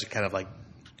only guess kind of like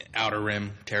outer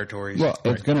rim territories. well,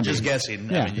 it's going to be Just guessing.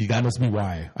 Yeah. I mean, you That got, must be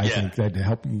why. I Yeah. think that to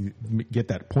help you get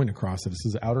that point across that this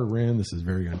is outer rim, this is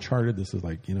very uncharted, this is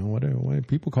like, what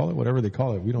people call it, whatever they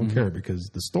call it, we don't care because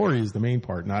the story is the main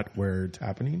part, not where it's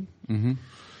happening.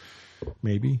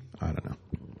 Maybe. I don't know.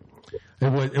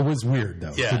 It was weird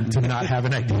though to not have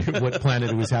an idea of what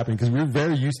planet it was happening because we were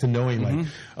very used to knowing like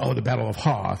the Battle of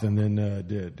Hoth and then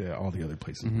all the other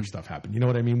places where stuff happened. You know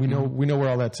what I mean? We know where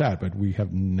all that's at, but we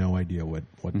have no idea what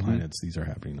planets these are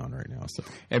happening on right now. So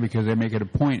Yeah, because they make it a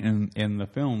point in the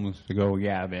films to go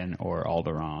Yavin or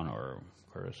Alderaan or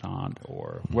Coruscant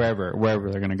or wherever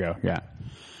they're going to go. Yeah,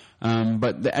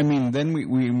 but then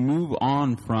we move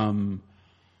on from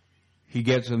he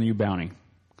gets a new bounty.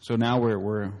 So now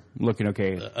we're looking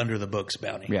under the books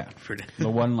bounty. Yeah, the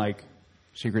one like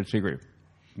secret.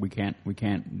 We can't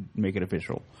make it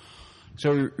official.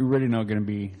 So we already know going to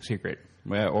be secret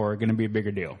or going to be a bigger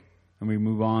deal. And we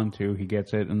move on to he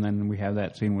gets it, and then we have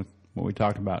that scene with what we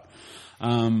talked about.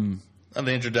 The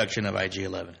introduction of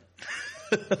IG-11.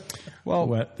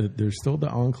 Well, there's still the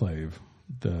Enclave.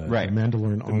 The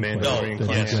Mandalorian Enclave Mandalorian that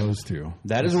Enclave. he goes to.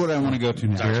 that is what I want to go to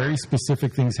now. Very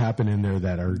specific things happen in there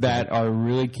that are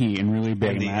really key and really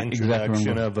big. the Matt, exactly what I'm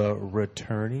introduction going- of a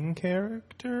returning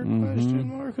character, question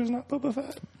mark, who's not Boba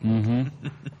Fett.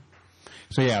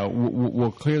 So yeah,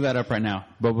 we'll clear that up right now.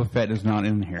 Boba Fett is not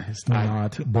in here. It's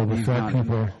not Boba Fett, not-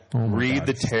 people. Oh my Read God.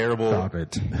 the Stop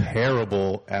it.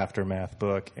 terrible Aftermath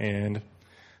book, and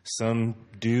some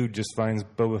dude just finds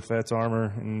Boba Fett's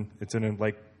armor, and it's in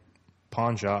a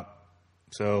pawn shop.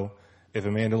 So if a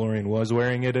Mandalorian was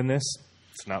wearing it in this,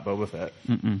 it's not Boba Fett.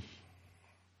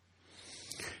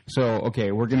 So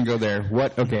okay, we're gonna go there.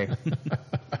 What? Okay,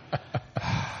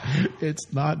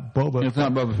 It's not Boba it's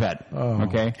not Boba Fett.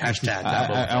 Okay, Hashtag not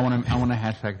Boba I want to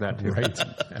hashtag that too. Right.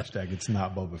 Hashtag it's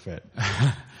not Boba Fett.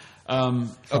 Okay,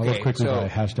 Follow quickly so by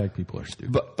hashtag people are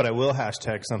stupid. But I will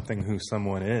hashtag something who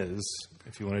someone is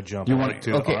if you want to jump you right want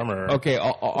to the armor. Okay,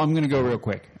 I'm going to go real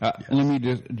quick. Let me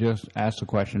just ask the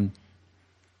question.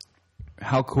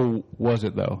 How cool was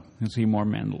it though to see more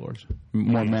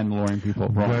Mandalorian people?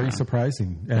 rolling Very around?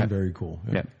 surprising and very cool.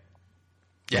 Yeah,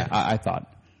 Yeah. I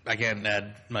thought. I can't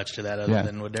add much to that other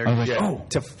than what Derek I was said. like,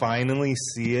 To finally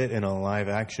see it in a live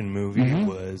action movie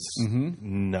was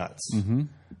nuts.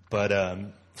 But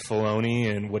Filoni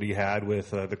and what he had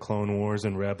with the Clone Wars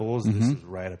and Rebels, this is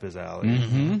right up his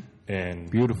alley.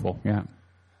 And Beautiful. Yeah.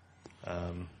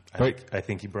 I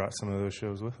think he brought some of those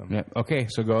shows with him. Yeah. Okay.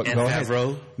 So go And ahead.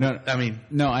 Favreau. No, I mean,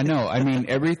 no, I know. I mean,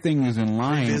 everything is in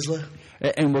line, Vizsla.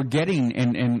 and we're getting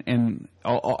and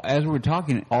as we're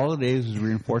talking, all it is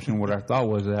reinforcing what our thought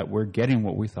was that we're getting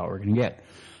what we thought we were going to get.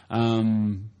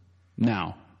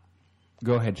 Now,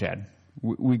 go ahead, Chad.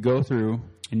 We go through,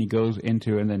 and he goes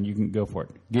into, and then you can go for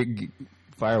it.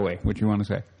 Fire away. What you want to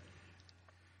say?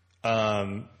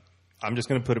 I'm just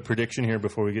going to put a prediction here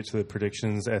before we get to the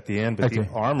predictions at the end. But Okay. the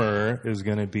armor is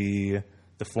going to be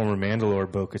the former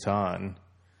Mandalore Bo-Katan.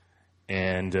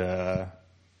 And, I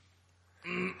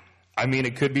mean,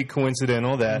 it could be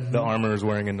coincidental that the armor is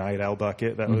wearing a Night Owl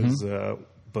bucket. That was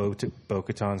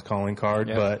Bo-Katan's calling card.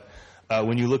 Yep. But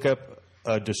when you look up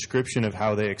a description of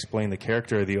how they explain the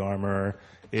character of the armor,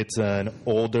 it's an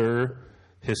older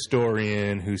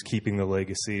historian who's keeping the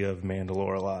legacy of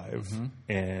Mandalore alive.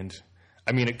 And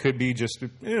I mean, it could be just,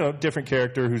 different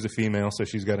character who's a female, so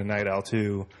she's got a Night Owl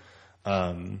too.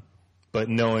 But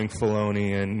knowing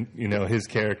Filoni and, his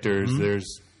characters,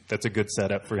 that's a good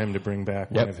setup for him to bring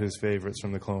back one of his favorites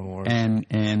from the Clone Wars.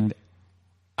 And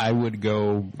I would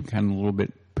go kind of a little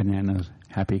bit bananas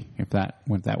happy if that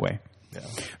went that way. Yeah.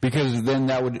 Because then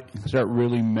that would start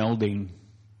really melding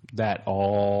that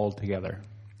all together.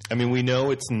 I mean, we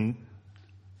know it's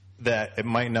that it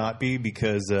might not be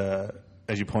because,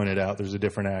 as you pointed out, there's a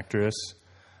different actress.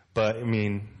 But, I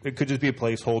mean, it could just be a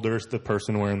placeholder. It's the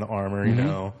person wearing the armor, you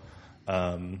know.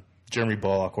 Jeremy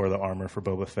Bullock wore the armor for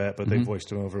Boba Fett, but they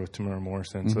voiced him over with Tamara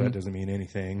Morrison, so that doesn't mean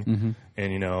anything.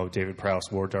 And, you know, David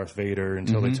Prowse wore Darth Vader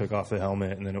until they took off the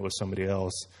helmet, and then it was somebody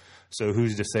else. So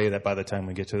who's to say that by the time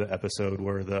we get to the episode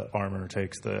where the armor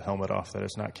takes the helmet off, that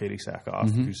it's not Katie Sackhoff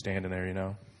who's standing there, you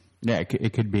know? Yeah,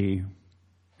 it could be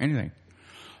anything.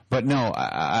 But no,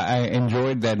 I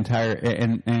enjoyed that entire,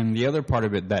 and the other part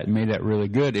of it that made it really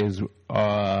good is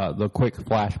the quick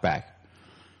flashback.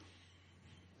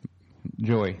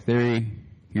 Joey,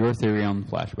 your theory on the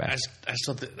flashback. I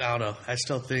don't know. I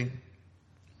still think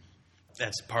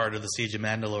that's part of the Siege of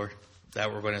Mandalore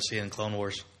that we're going to see in Clone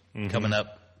Wars coming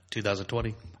up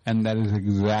 2020. And that is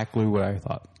exactly what I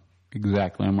thought.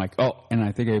 Exactly. I'm like, oh, and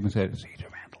I think I even said Siege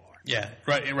of Mandalore. Yeah,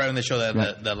 right when they showed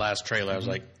that last trailer, I was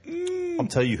like, I'll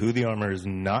tell you who the armor is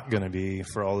not going to be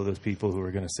for all of those people who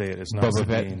are going to say it. It's not Boba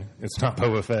Sabine. Fett? It's not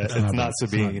Boba Fett. It's not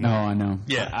Sabine. No, I know.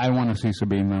 Yeah. I want to see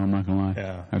Sabine, though. I'm not going to lie.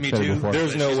 Yeah. I've me said it too. before.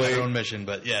 There's no She's got way- her own mission,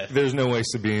 but yeah. There's no way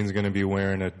Sabine's going to be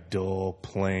wearing a dull,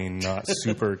 plain, not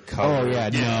super color. Oh, yeah.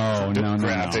 No.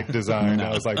 graphic design.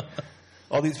 I was like,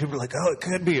 all these people are like, oh, it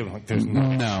could be. I'm like, there's no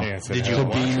chance. Did you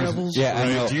watch Rebels? Yeah, I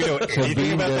know. Do you know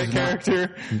anything about that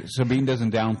character? Sabine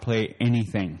doesn't downplay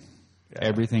anything. Yeah.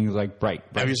 Everything is like bright.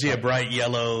 Have you see a bright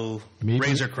yellow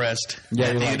Razor Crest Yeah,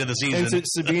 at you're the right. end of the And season?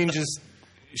 Sabine just,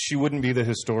 she wouldn't be the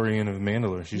historian of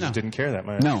Mandalore. She just didn't care that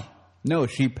much. No,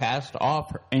 she passed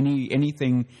off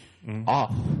anything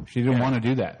off. She didn't want to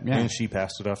do that. Yeah. And she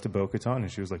passed it off to Bo-Katan, and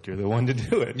she was like, you're the one to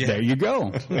do it. There you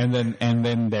go. and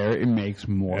then there it makes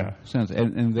more sense.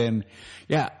 And then,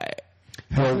 yeah.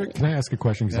 Can I ask a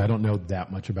question? Because I don't know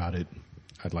that much about it.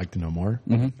 I'd like to know more.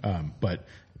 But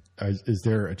is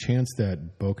there a chance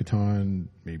that Bo-Katan,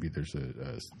 maybe there's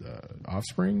a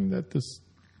offspring that this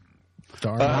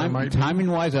star might be?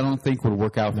 Timing-wise, I don't think would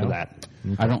work out for that.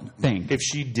 I don't think. If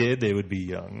she did, they would be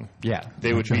young. Yeah.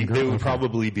 They would be. younger? They would Okay.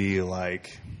 probably be like,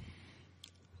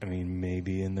 I mean,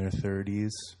 maybe in their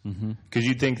 30s. Because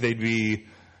you'd think they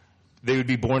would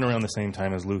be born around the same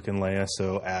time as Luke and Leia.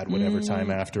 So add whatever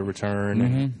time after Return.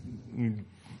 And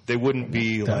they wouldn't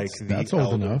be like the That's old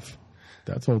elder. enough.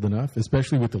 That's old enough,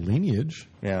 especially with the lineage.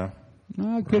 Yeah,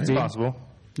 Could it's be. possible.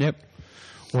 Yep.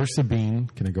 Or Sabine.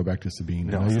 Can I go back to Sabine?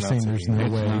 No, I know it's you're not saying there's Sabine. no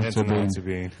It's way. not. It's Sabine. not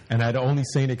Sabine. And I'd only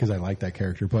saying it because I like that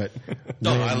character. But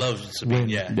No, I love Sabine.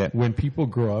 Yeah. when people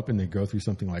grow up and they go through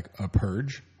something like a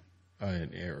purge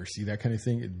or see that kind of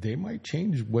thing, they might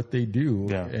change what they do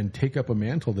and take up a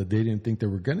mantle that they didn't think they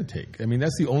were going to take. I mean,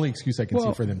 that's the only excuse I can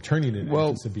see for them turning it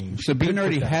into Sabine. She Sabine could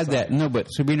already put that had aside. that. No, but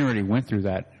Sabine already went through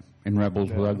that in Rebels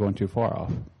without going too far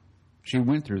off. She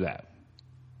went through that.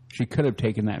 She could have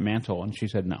taken that mantle, and she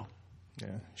said no. Yeah,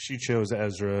 she chose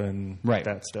Ezra and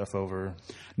that stuff over.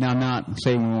 Now, not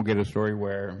saying we won't get a story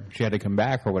where she had to come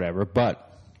back or whatever,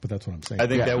 but that's what I'm saying. I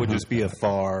think that would just be a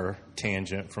far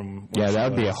tangent from. Yeah,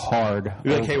 that would be a hard.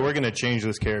 Be like, hey, we're going to change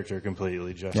this character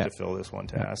completely just to fill this one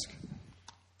task.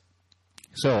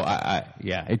 So,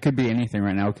 it could be anything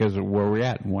right now because where we're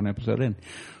at, one episode in.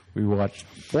 We watched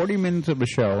 40 minutes of a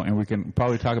show, and we can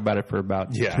probably talk about it for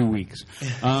about 2 weeks.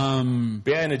 But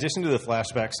in addition to the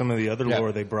flashback, some of the other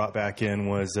lore they brought back in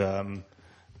was the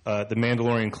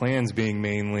Mandalorian clans being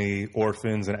mainly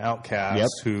orphans and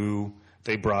outcasts who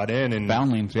they brought in. And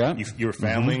foundlings, you were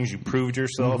foundlings, you proved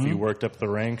yourself, you worked up the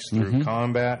ranks through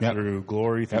combat, through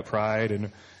glory, through pride,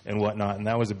 and whatnot. And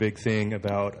that was a big thing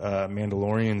about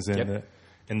Mandalorians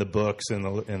in the books in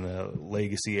the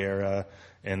Legacy era.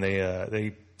 And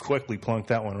they quickly plunked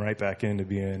that one right back into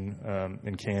being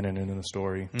in canon and in the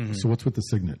story. So what's with the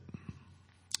signet?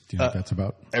 Do you know what that's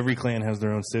about? Every clan has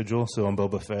their own sigil. So on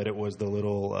Boba Fett, it was the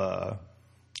little kind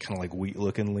of like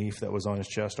wheat-looking leaf that was on his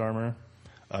chest armor.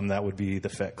 That would be the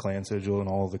Fett clan sigil, and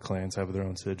all of the clans have their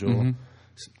own sigil.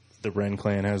 The Ren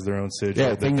clan has their own sigil.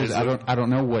 Yeah, the thing is, I don't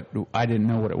know I didn't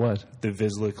know what it was. The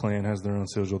Vizsla clan has their own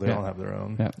sigil. They all have their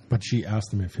own. Yeah. But she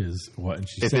asked him if his what, and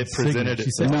she If said it presented signet.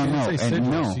 She said, No, she didn't no, say and signet.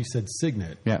 no. She said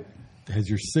signet. Yeah. Has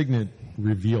your signet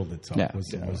revealed itself? Yeah. Was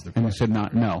the And he question.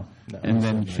 said no. And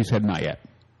then she said not yet.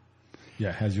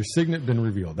 Yeah, has your signet been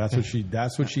revealed? That's what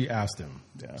she asked him.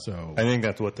 Yeah. So I think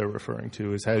that's what they're referring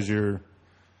to. Is has your?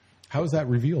 how is that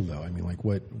revealed though? I mean, like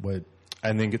what?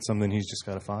 I think it's something he's just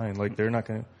got to find. Like they're not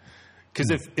going to. Because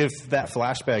if that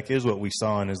flashback is what we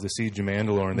saw in as the Siege of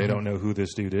Mandalore, and they don't know who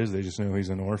this dude is, they just know he's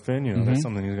an orphan. You know, that's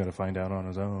something he's got to find out on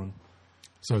his own.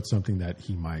 So it's something that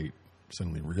he might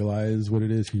suddenly realize what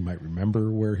it is. He might remember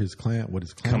what his clan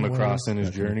Come across was. in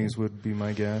his That kind of journeys would be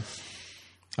my guess.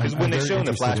 Because I'm when they very show in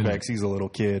the interested in flashbacks, he's a little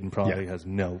kid and probably Yeah. has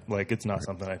it's not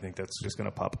something I think that's just going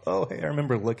to pop. Oh, hey, I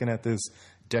remember looking at this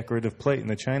decorative plate in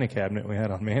the china cabinet we had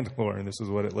on Mandalore, and this is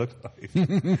what it looked like.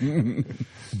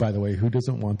 By the way, who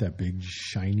doesn't want that big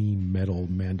shiny metal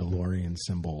Mandalorian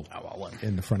symbol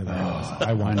in the front of their house?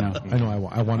 I want it.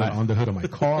 I want it on the hood of my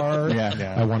car.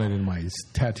 Yeah. I want it in my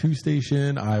tattoo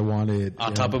station. I want it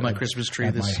On top of my Christmas tree.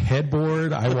 at my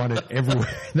headboard. I want it everywhere.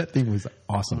 That thing was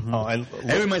awesome.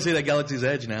 Everybody might say that Galaxy's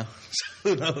Edge now.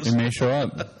 Who knows? It may show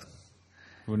up.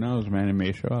 Who knows, man? It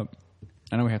may show up.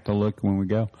 I know we have to look when we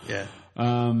go. Yeah.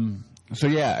 So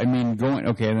yeah, I mean,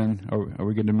 okay, then are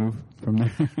we good to move from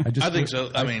there? I think so.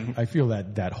 I mean, I feel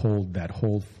that whole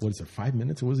what is it, 5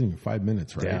 minutes? It wasn't even 5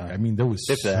 minutes, right? Yeah. I mean, there was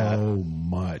If that. so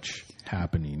much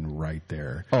happening right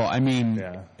there. Oh, I mean,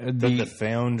 Yeah, the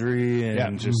foundry and Yeah.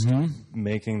 just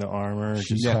making the armor.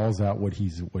 She Yeah. calls out what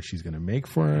she's going to make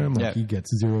for him. Like Yeah. he gets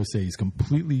Zero say he's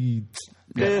completely.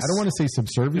 I This don't want to say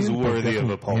subservient. is but worthy of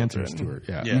a definitely answers Pauldron. to her.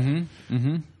 Yeah.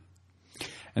 yeah.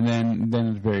 and then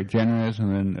it's very generous, and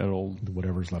then it'll.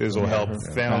 Whatever's left. This will over. help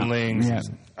foundlings. Yeah.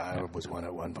 I was one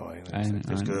at one point. and-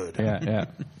 It's good. Yeah, yeah.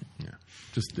 Yeah.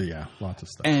 Just lots of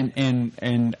stuff. And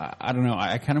I don't know.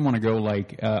 I kind of want to go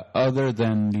like other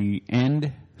than the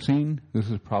end scene. This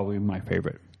is probably my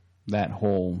favorite. That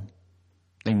whole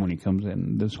thing when he comes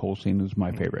in. This whole scene is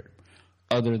my favorite.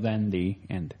 Other than the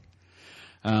end.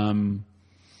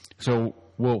 So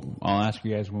I'll ask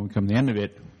you guys when we come to the end of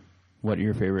it what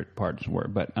your favorite parts were.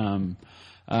 But and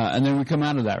then we come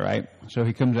out of that, right? So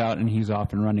he comes out and he's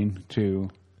off and running to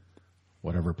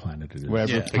Whatever planet it is.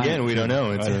 wherever. Yeah. planet- Again, we don't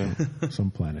know. It's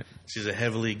Some planet. She's a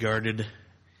heavily guarded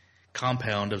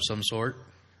compound of some sort.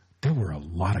 There were a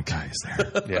lot of guys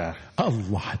there. yeah. A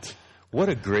lot. What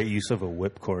a great use of a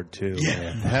whipcord too. Yeah.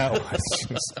 Man. That was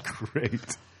just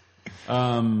great.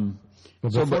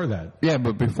 But before that, Yeah,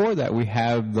 but before that, we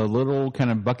have the little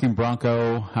kind of bucking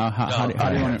bronco. How do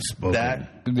you want to? That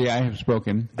I have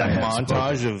spoken. That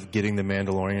montage of getting the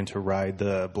Mandalorian to ride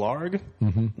the Blarg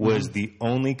was the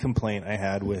only complaint I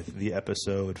had with the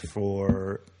episode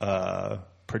for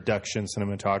production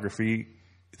cinematography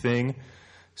thing.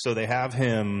 So they have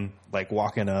him like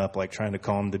walking up, like trying to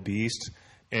calm the beast,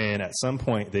 and at some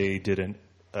point they did an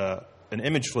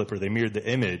image flipper. They mirrored the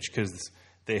image because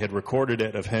they had recorded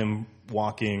it of him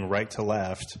walking right to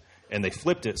left, and they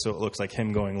flipped it so it looks like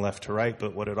him going left to right.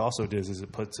 But what it also does is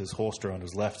it puts his holster on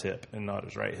his left hip and not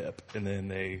his right hip. And then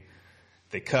they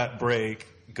cut, break,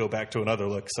 go back to another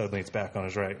look. Suddenly it's back on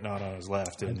his right, not on his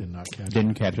left. I And did not catch it.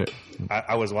 Didn't catch it.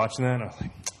 I was watching that and I was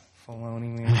like,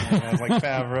 Filoni, man. I was like,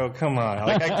 Favreau, come on.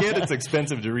 Like, I get it's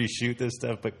expensive to reshoot this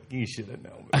stuff, but you should have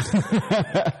known.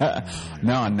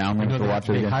 No, now I'm going to have to watch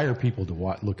it They again. hire people to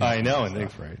look at I know, and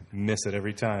stuff, they right? miss it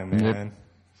every time, man.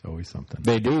 It's always something.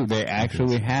 They do. They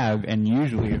actually have, and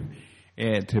usually,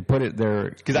 to put it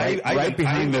there, Because right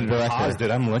behind the director. paused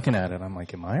it. I'm looking at it. I'm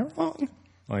like, am I wrong?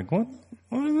 Like, what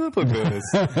is up with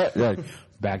this? Like,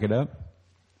 back it up.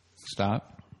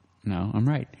 Stop. No, I'm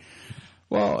right.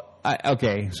 Well,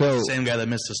 okay, so. Same guy that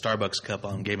missed the Starbucks cup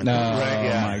on Game of No, Thrones. Right,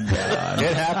 yeah. my God.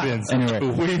 It happens. Anyway.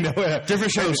 We know it.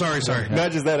 Different show. Sorry.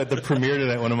 Not just that, at the premiere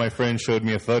tonight, one of my friends showed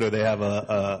me a photo. They have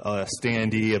a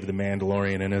standee of the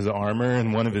Mandalorian in his armor,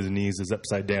 and one of his knees is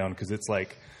upside down because it's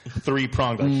like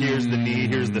three-pronged. Like, here's the knee,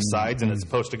 here's the sides, and it's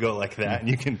supposed to go like that, and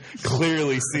you can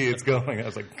clearly see it's going. I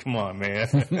was like, come on, man.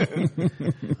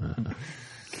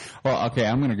 Well, okay,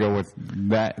 I'm going to go with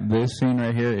that. This scene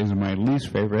right here is my least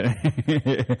favorite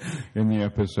in the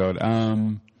episode.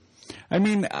 I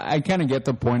mean, I kind of get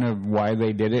the point of why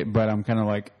they did it, but I'm kind of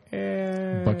like,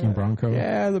 Bucking Bronco?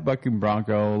 Yeah, the bucking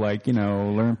Bronco, like,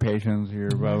 learn patience here,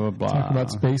 blah, blah, blah. Talk about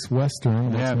space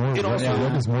western. Yeah.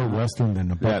 What is more western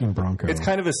than a bucking Bronco? It's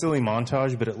kind of a silly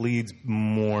montage, but it leads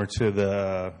more to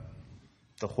the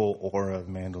whole aura of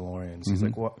Mandalorians. He's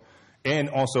like, what? And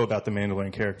also about the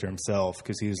Mandalorian character himself,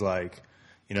 because he's like,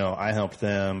 I helped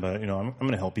them, but, I'm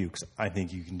going to help you because I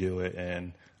think you can do it,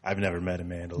 and I've never met a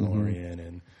Mandalorian.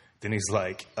 And then he's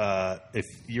like, if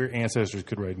your ancestors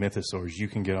could ride mythosaurs, you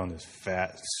can get on this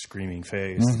fat, screaming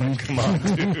face. Like, come on,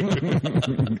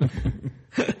 dude.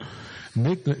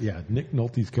 Nick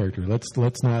Nolte's character. Let's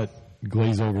not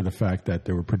glaze over the fact that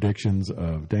there were predictions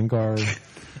of Dengar.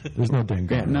 There's no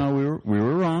Dengar. Yeah, no, we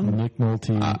were wrong. Nick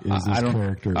Nolte is his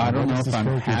character. I don't What know is if his I'm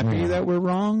character's happy name? that we're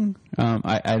wrong.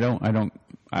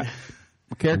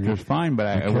 The character's fine,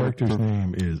 but The character's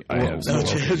name is.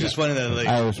 It was just funny that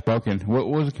I was spoken. What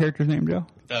was the character's name, Joe?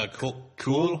 Cool.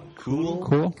 Cool? Kuil.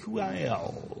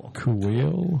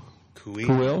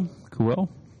 Kuil?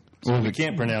 So if you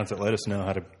can't pronounce it, let us know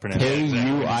how to pronounce it.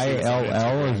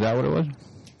 Kuill? Is that what it was?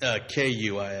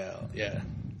 Kuil. Yeah.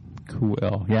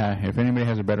 Cool. Yeah, if anybody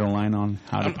has a better line on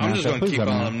how to I'm pronounce just that, going to please keep let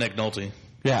me calling know. him Nick Nolte.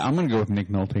 Yeah, I'm going to go with Nick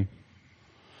Nolte.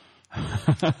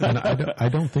 And I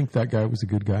don't think that guy was a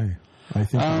good guy. I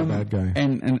think he's a bad guy.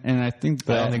 And I think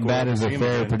I don't that think we'll that ever is a see him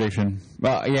fair again. prediction.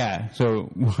 Well, yeah. So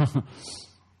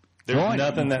There's Going-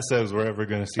 nothing that says we're ever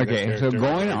going to see that okay. So character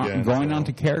going ever on again, going so. on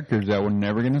to characters that we're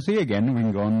never going to see again. We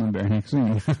can go on the very next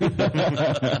scene.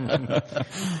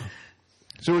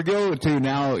 So we go to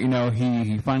now. You know,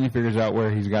 he finally figures out where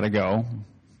he's got to go.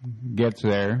 Gets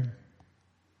there.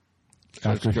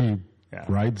 After he Yeah.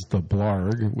 rides the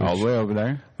Blarg, All the which way over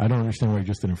there. I don't understand why he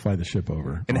just didn't fly the ship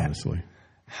over, honestly.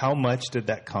 How much did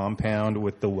that compound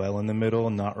with the well in the middle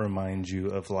not remind you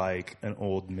of like an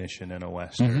old mission in a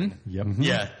Western? Yep.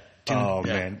 Yeah. Oh,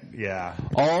 Yeah. man. Yeah.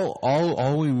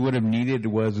 All we would have needed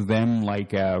was them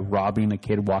like robbing a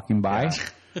kid walking by.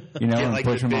 You know, Get and like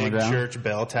push the him on the big ground. church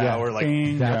bell tower. Like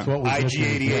Ding. That's what was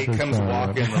IG-88 comes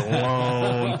walking the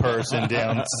lone person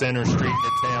down Center Street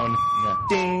to town. Yeah.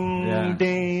 Ding, Yeah.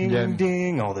 ding, Yeah.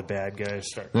 ding. All the bad guys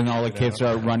start. Then all the freaking kids out.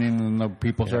 start running, and the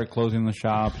people start closing the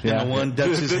shops. Yeah, And the one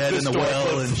ducks his The- head the in the store well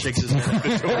closes. and shakes his head.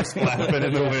 The doors flapping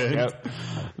in the wind. Yep.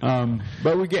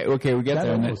 But we get That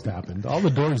there, and almost happened. All the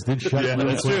doors did shut Yeah,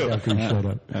 really that's quick true. after he showed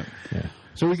up. Yeah.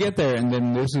 so we get there, and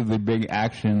then this is the big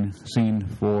action scene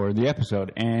for the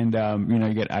episode. And you know,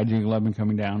 you get IG-11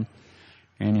 coming down,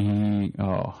 and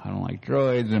I don't like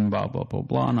droids, and blah blah blah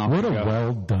blah. And off What a we go.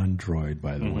 well done droid,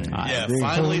 by the way. I Yeah, agree.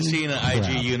 finally Holy seen an crap.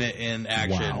 IG unit in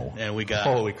action, Wow. and we got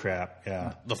Holy crap.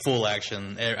 Yeah. the full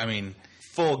action. I mean,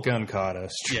 Full gun kata.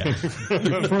 yeah.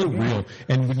 For real.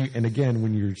 And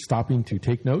when you're stopping to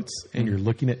take notes and you're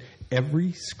looking at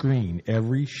every screen,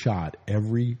 every shot,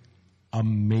 every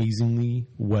amazingly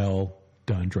well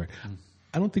done droid.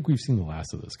 I don't think we've seen the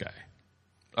last of this guy.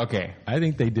 Okay. I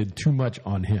think they did too much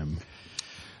on him.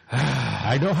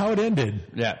 I know how it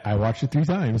ended. Yeah. I watched it 3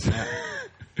 times.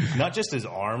 Not just his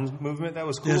arms movement that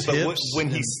was cool, His but hips.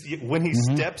 when he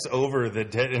steps over the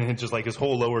dead and it just like his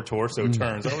whole lower torso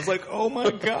turns. I was like, oh my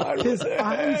god, what His the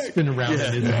eyes heck? spin around in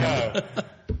his head. Yeah.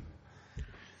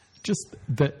 Just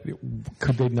that,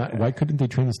 could they not? Why couldn't they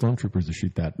train the stormtroopers to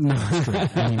shoot that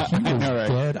straight? I mean, he was know, right?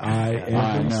 dead eye I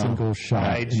every know. single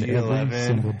shot in IG-11. every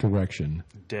single direction.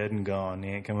 Dead and gone. He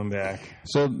ain't coming back.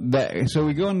 So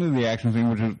we go into the action scene,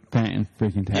 which is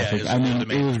freaking Yeah, tastic. it was I mean,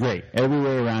 amazing. it was great every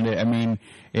way around it. I mean,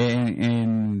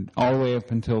 in all the way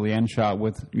up until the end shot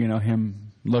with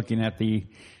him looking at the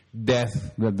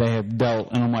death that they have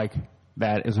dealt, and I'm like,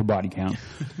 that is a body count.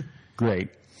 Great.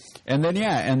 And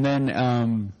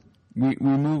then we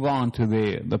move on to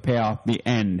the payoff, the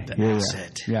end. The Here we are.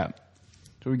 asset. Yeah.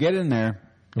 So we get in there.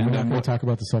 We're And not then going to talk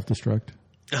about the self-destruct.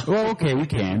 well, okay, we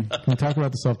can. Can we talk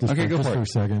about the self-destruct Okay, go just for for it.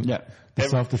 a second? Yeah. The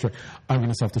self-destruct. I'm going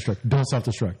to self-destruct. Don't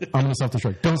self-destruct. I'm going to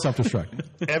self-destruct. Don't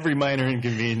self-destruct. Every minor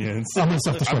inconvenience. I'm going to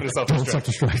self-destruct. I'm Don't gonna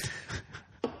self-destruct. self-destruct.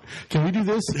 Can we do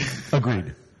this?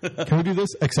 Agreed. Can we do this?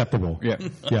 Acceptable. Yeah.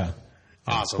 Yeah.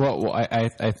 Awesome. Well,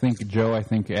 I think, Joe,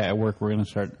 at work we're going to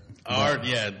start.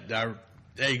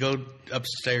 Hey, go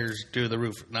upstairs to the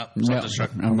roof. No, Yeah,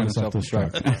 self-destruct. I'm going to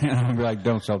self-destruct. self-destruct. I'm going to be like,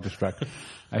 don't self-destruct.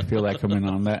 I feel that coming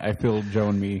on. That I feel Joe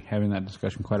and me having that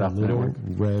discussion quite A often at little work.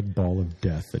 red ball of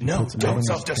death that he No, puts out don't on his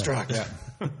self-destruct. chest.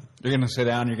 You're going to sit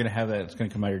down. You're going to have that. It's going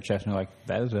to come out of your chest, and you're like,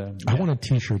 that is a. I want a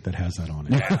T-shirt that has that on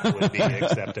it. That would be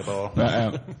acceptable.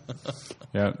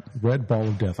 Yeah. Red ball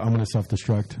of death. I'm going to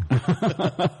self-destruct.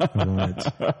 I want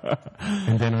it.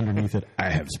 And then underneath it, I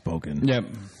have spoken. Yep.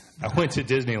 I went to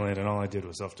Disneyland and all I did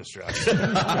was self-destruct.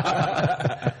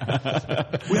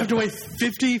 We have to wait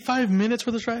 55 minutes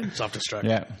for this ride? Self-destruct.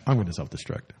 Yeah. I'm going to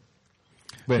self-destruct.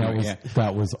 But That anyway, was yeah.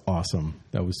 that was awesome.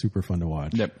 That was super fun to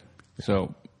watch. Yep.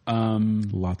 So,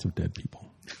 Lots of dead people.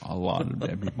 a lot of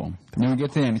dead people. And then we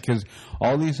get to the end because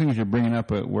all these things you're bringing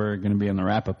up, we're going to be in the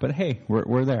wrap up. But hey,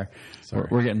 we're there.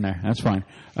 We're getting there. That's fine.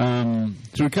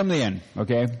 So we come to the end,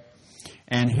 okay?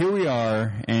 And here we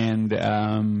are,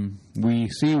 and we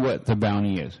see what the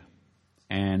bounty is.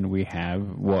 And we have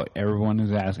what everyone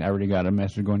is asking. I already got a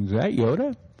message going, is that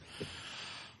Yoda?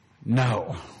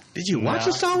 No. Did you watch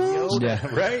the Star Wars? Yeah.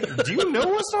 Right? Do you know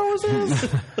what Star Wars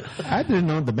is? I didn't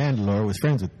know the Mandalore was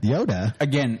friends with Yoda.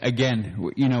 Again,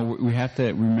 we have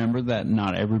to remember that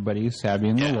not everybody is savvy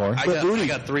in the lore. I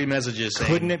got 3 messages saying,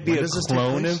 Couldn't it be when a does this take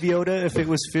clone place? of Yoda if it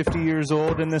was 50 years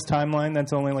old in this timeline?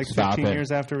 That's only like Stop 15 it.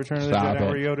 years after Return of the Stop Jedi it.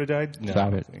 where Yoda died? No,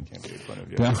 Stop it. It can't be a clone of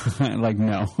Yoda. Like,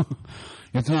 no,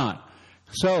 it's not.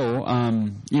 So,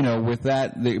 with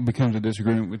that, it becomes a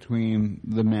disagreement between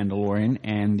the Mandalorian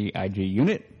and the IG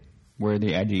unit, where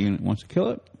the IG unit wants to kill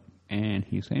it, and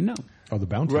he's saying no. Oh, the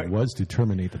bounty Right. was to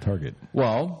terminate the target.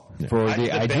 Well, for the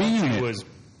IG bounty unit, was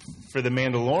For the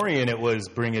Mandalorian, it was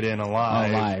bring it in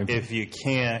alive. Alive. If you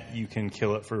can't, you can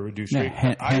kill it for a reduced Yeah, rate.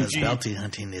 hence IG, Bounty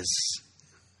hunting is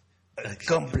a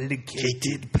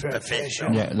complicated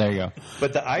profession. Yeah, there you go.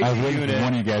 but the I was IG waiting for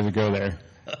one of unit, you guys to go there.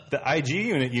 the IG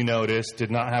unit, you noticed, did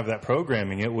not have that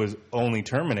programming. It was only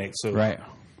terminate. So Right.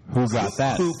 Who got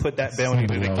that? who put that bounty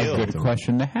to the Somebody else. guild? Good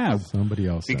question to have. Somebody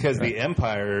else. said Because that. the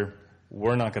Empire,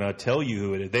 we're not going to tell you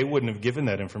who it is. They wouldn't have given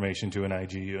that information to an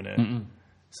IG unit.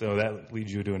 So that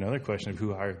leads you to another question of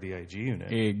who hired the IG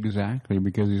unit. Exactly,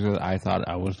 because he said, I thought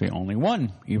I was the only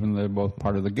one. Even though they're both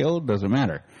part of the guild, doesn't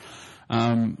matter.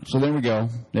 So there we go.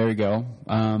 There we go.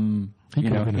 he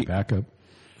could have been a backup.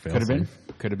 Could have been.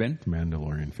 Failsafe. Could have been.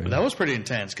 Mandalorian fan. But that was pretty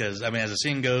intense because, I mean, as the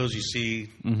scene goes, you see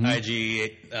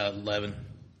IG 11,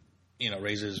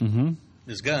 raises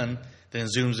his gun, then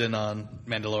zooms in on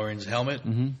Mandalorian's helmet,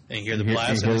 and you hear the You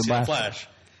blast hear and the you see the blast. flash.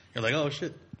 You're like, oh,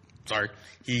 shit. Sorry.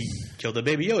 He killed the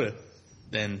baby Yoda.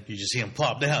 Then you just see him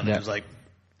plop down, Yeah. and it's like...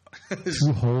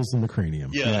 2 holes in the cranium.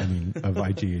 Yeah. I mean, of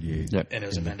IG-88. Yep. and it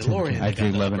was a Mandalorian that got the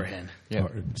IG-11. upper hand. Yeah.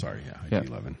 Sorry, Yeah.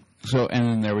 IG-11. So, and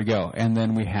then there we go. And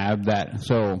then we have that.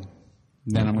 So,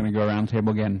 then I'm going to go around the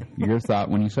table again. Your thought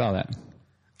when you saw that?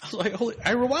 I was like,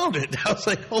 I rewound it. I was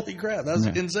like, holy crap, that was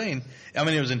Yeah. insane. I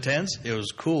mean, it was intense. It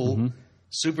was cool,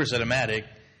 super cinematic.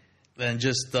 Then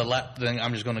then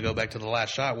I'm just going to go back to the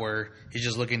last shot where he's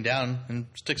just looking down and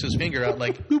sticks his finger out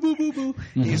like, boo, boo, boo, boo.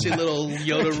 You can see little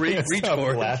Yoda reach Stop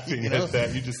for it. laughing you know? at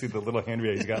that. You just see the little hand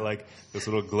reaction. He's got like this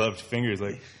little gloved fingers,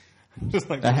 like just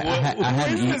like I what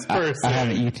had is an this person? I had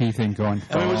an ET thing going.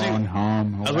 I mean, was he- phone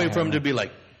home. I was waiting for him to be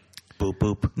like, boop,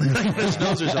 boop, like his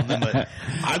nose or something. But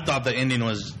I thought the ending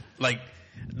was like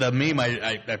the meme.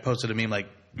 I posted a meme like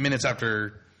minutes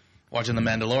after watching The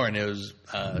Mandalorian. It was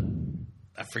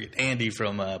I forget Andy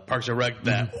from Parks and Rec.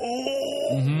 That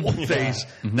face.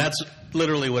 That's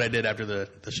literally what I did after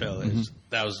the show.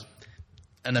 That was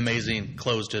an amazing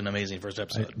close to an amazing first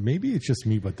episode. Maybe it's just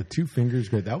me, but the 2 fingers,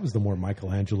 that was the more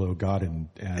Michelangelo God and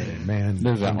man.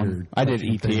 There's that finger one. I did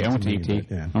touching ET. thing I went to me, ET.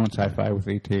 but, yeah. I went sci-fi with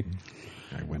ET.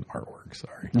 I went artwork,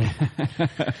 sorry.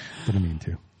 Didn't mean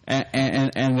to.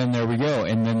 And then there we go.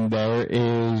 And then there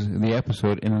is the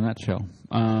episode in a nutshell.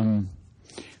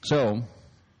 So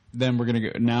then we're going to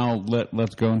go. Now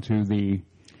let's go into the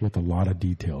With a lot of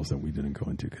details that we didn't go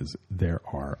into because there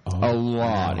are a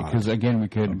lot. Because again, we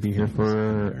could be here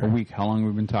for a week. How long have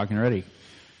we been talking already?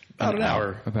 About an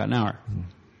hour. About an hour.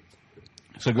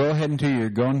 So go ahead into your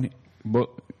going.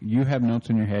 You have notes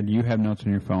in your head. You have notes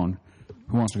on your phone.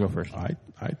 Who wants to go first? I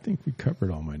think we covered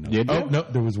all my notes. Did you? Oh, no,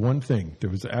 there was one thing. There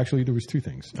was 2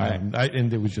 things. All right.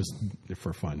 And it was just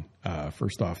for fun.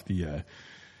 First off,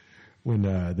 when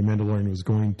the Mandalorian was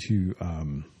going to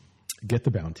get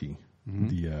the bounty,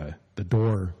 the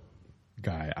door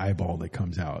guy eyeball that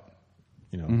comes out,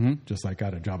 just like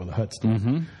out of Jabba the Hutt stuff.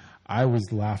 I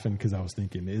was laughing because I was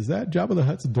thinking, is that Jabba the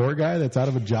Hutt's door guy that's out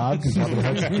of a job because Jabba the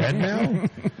Hutt's dead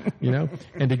now?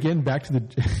 And again, back to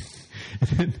the...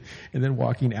 and then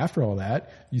walking after all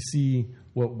that, you see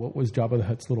what was Jabba the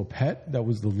Hutt's little pet? That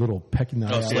was the little pecking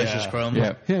eye. Salacious Crumb.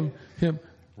 Yeah. Him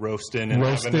Roasting and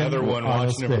Roasting have another one on a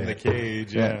watching him from the stick.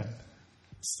 cage. Yeah.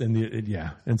 Yeah.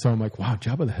 And so I'm like, wow,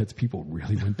 Jabba the Hutt's people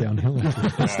really went downhill after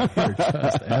this. They're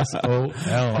just SOL.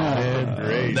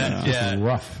 Great. That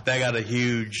rough. That got a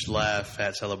huge laugh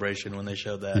at Celebration when they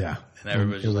showed that. Yeah. And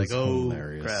everybody's It just was like, oh,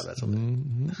 hilarious. crap, that's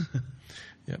hilarious.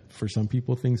 Yep. For some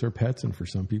people, things are pets, and for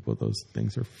some people, those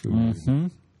things are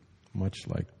food. Much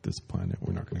like this planet.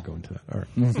 We're not going to go into that. All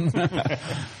right.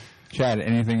 Chad,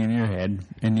 anything in your head?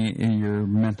 In your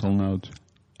mental notes?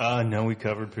 No, we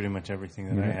covered pretty much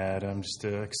everything that I had. I'm just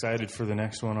excited for the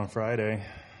next one on Friday.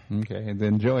 Okay.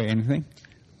 Then Joey, anything?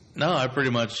 No, I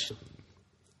pretty much,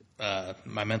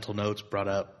 my mental notes brought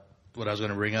up what I was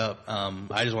going to bring up.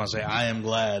 I just want to say I am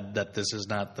glad that this is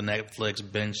not the Netflix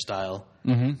binge style.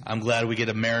 I'm glad we get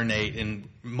to marinate and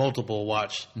multiple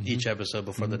watch each episode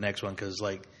before the next one because,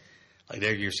 like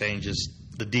there you're saying, just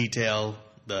the detail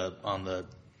on the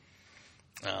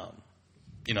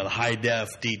the high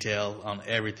def detail on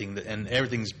everything, and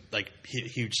everything's like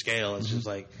huge scale. It's just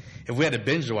like if we had to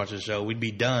binge to watch the show, we'd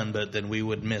be done, but then we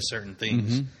would miss certain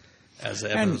things as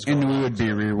the episodes go And we on. would be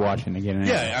rewatching again.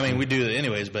 Yeah, I mean, we do it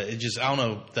anyways, but it just, I don't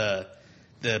know,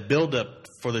 the build-up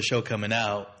for the show coming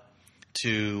out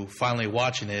to finally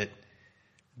watching it,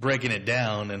 breaking it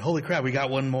down, and holy crap, we got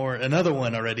another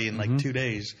one already in like 2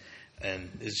 days, and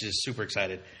it's just super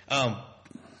excited.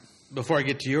 Before I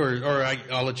get to yours, or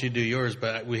I'll let you do yours,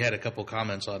 but we had a couple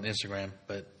comments on Instagram,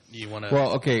 but you want to...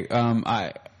 Well, okay,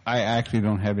 I actually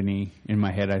don't have any in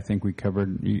my head. I think we've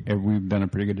done a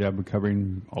pretty good job of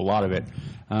covering a lot of it.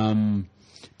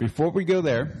 Before we go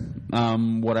there,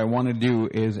 what I want to do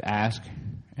is ask,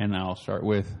 and I'll start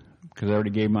with, because I already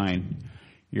gave mine,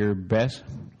 your best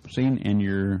scene and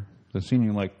the scene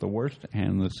you liked the worst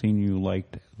and the scene you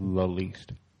liked the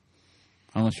least.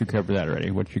 Unless you covered that already,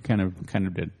 which you kind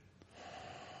of did.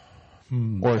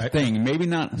 Or thing. Maybe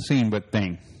not scene, but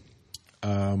thing.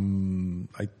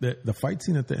 The fight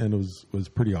scene at the end was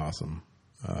pretty awesome.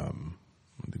 I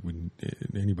think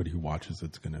anybody who watches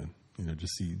it's going to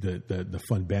just see the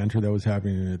fun banter that was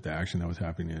happening in it, the action that was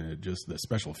happening in it, just the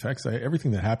special effects,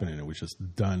 everything that happened in it was just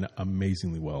done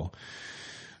amazingly well.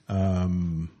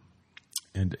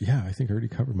 And yeah, I think I already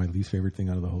covered my least favorite thing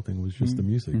out of the whole thing was just the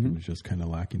music. It was just kind of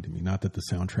lacking to me. Not that the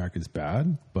soundtrack is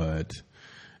bad, but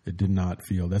it did not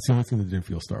feel. That's the only thing that didn't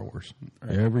feel Star Wars.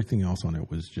 Right. Everything else on it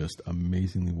was just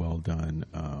amazingly well done.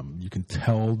 You can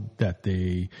tell that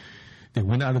they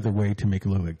went out of their way to make it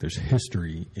look like there's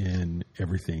history in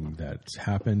everything that's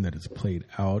happened, that it's played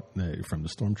out from the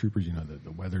stormtroopers.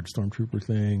 The weathered stormtrooper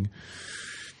thing.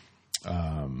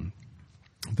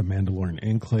 The Mandalorian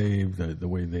Enclave, the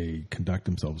way they conduct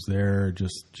themselves there,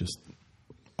 just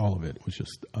all of it was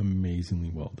just amazingly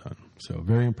well done. So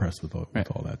very impressed with all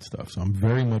that stuff. So I'm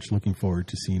very much looking forward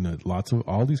to seeing lots of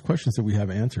all these questions that we have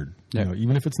answered. Yeah.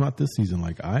 Even if it's not this season,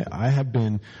 like I have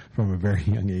been from a very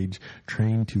young age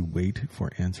trained to wait for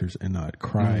answers and not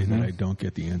cry that I don't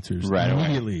get the answers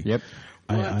immediately. Yep.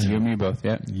 You and me both,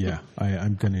 yeah. Yeah,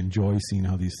 I'm going to enjoy seeing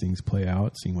how these things play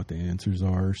out, seeing what the answers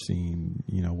are, seeing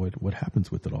what happens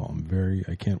with it all.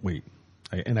 I can't wait,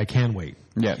 I can wait.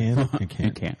 Yeah, I can't.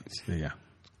 You can't. So, yeah.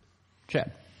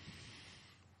 Chad,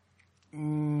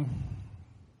 what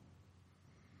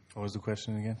was the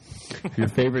question again? Your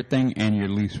favorite thing and your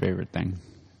least favorite thing.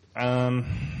 My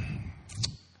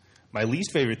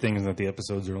least favorite thing is that the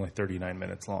episodes are only 39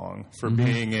 minutes long. For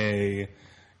being a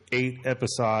 8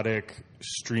 episodic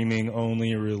streaming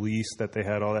only release that they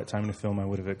had all that time to film, I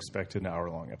would have expected an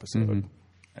hour-long episode.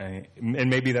 And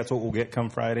maybe that's what we'll get come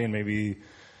Friday, and maybe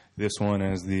this one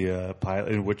as the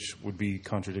pilot, which would be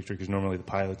contradictory because normally the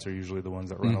pilots are usually the ones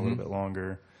that run a little bit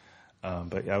longer.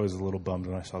 But I was a little bummed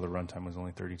when I saw the runtime was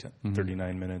only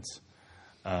 39 minutes.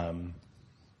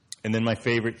 And then my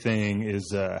favorite thing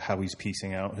is how he's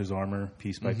piecing out his armor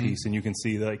piece by piece. And you can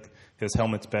see like his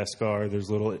helmet's Beskar, there's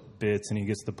little bits, and he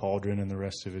gets the pauldron, and the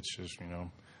rest of it's just,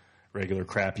 regular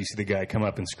crap. You see the guy come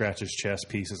up and scratch his chest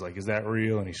piece. Is like, is that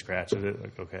real? And he scratches it.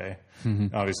 Like, okay.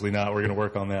 Obviously not. We're going to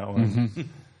work on that one.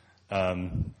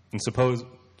 And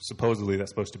supposedly that's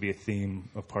supposed to be a theme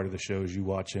of part of the show is you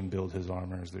watch him build his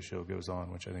armor as the show goes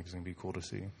on, which I think is going to be cool to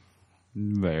see.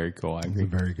 Very cool. I agree.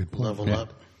 That's a very good point. Level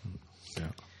up. Yeah.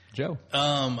 Joe?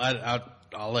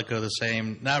 I'll echo the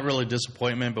same. Not really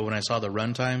disappointment, but when I saw the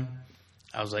runtime,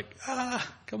 I was like,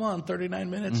 come on, 39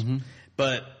 minutes.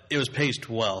 But it was paced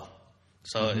well,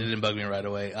 so it didn't bug me right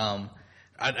away.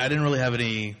 I didn't really have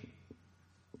any.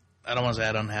 I don't want to say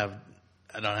I don't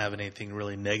have anything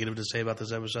really negative to say about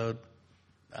this episode.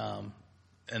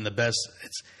 And the best,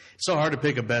 it's so hard to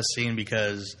pick a best scene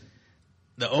because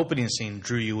the opening scene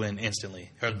drew you in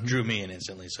instantly, or drew me in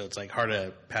instantly. So it's like hard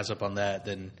to pass up on that.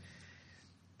 Then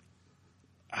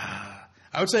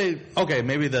I would say, okay,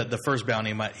 maybe the first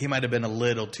bounty he might have been a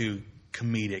little too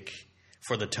comedic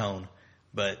for the tone,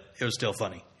 but it was still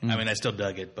funny. I mean, I still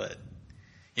dug it, but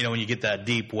when you get that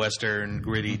deep Western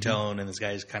gritty tone and this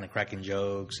guy's kind of cracking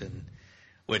jokes, and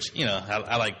which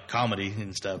I like comedy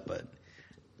and stuff, but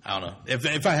I don't know.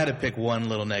 If I had to pick one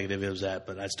little negative, it was that,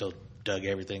 but I still dug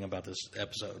everything about this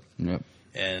episode. Yep.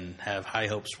 And have high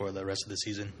hopes for the rest of the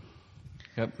season.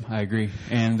 Yep, I agree.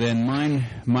 And then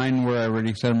mine where I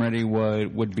already said I'm ready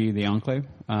would be the Enclave,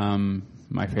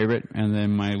 my favorite, and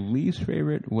then my least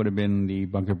favorite would have been the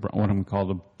what I'm called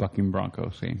the bucking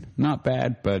bronco scene. Not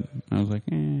bad, but I was like,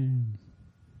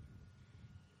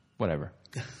 whatever.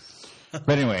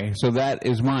 But anyway, so that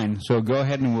is mine. So go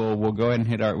ahead and we'll go ahead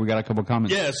and we got a couple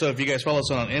comments. Yeah, so if you guys follow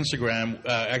us on Instagram,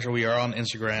 actually we are on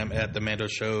Instagram at the Mando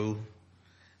Show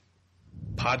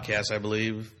Podcast, I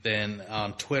believe, then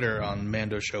on Twitter on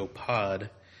Mando Show Pod.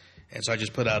 And so I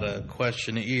just put out a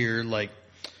questionnaire like,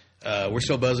 we're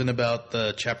still buzzing about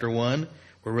the Chapter 1.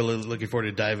 We're really looking forward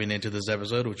to diving into this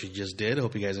episode, which we just did.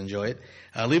 Hope you guys enjoy it.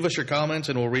 Leave us your comments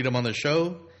and we'll read them on the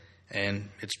show. And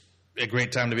it's a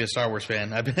great time to be a Star Wars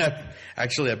fan. I've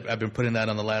been putting that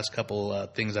on the last couple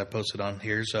things I posted on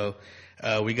here. So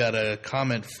we got a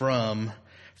comment from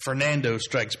Fernando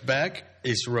Strikes Back.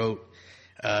 He wrote,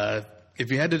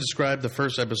 if you had to describe the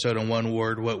first episode in one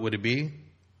word, what would it be?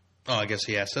 Oh, I guess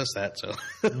he asked us that, so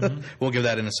we'll give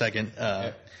that in a second.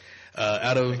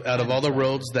 Out of all the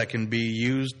words that can be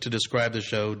used to describe the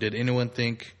show, did anyone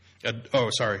think?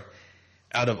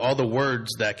 out of all the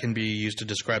words that can be used to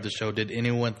describe the show, did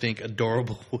anyone think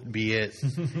adorable would be it?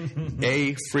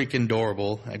 A, freaking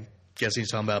adorable. I guess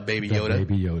he's talking about Baby Yoda.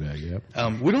 Baby Yoda, yep.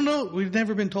 We don't know. We've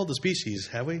never been told the species,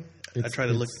 have we? I try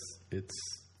to look.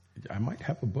 I might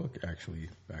have a book actually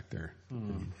back there.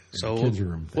 In So the kids'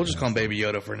 room. we'll just call him Baby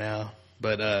Yoda for now.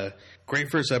 But great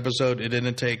first episode. It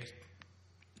didn't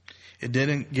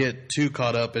get too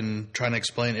caught up in trying to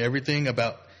explain everything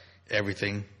about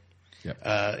everything. Yep.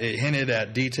 It hinted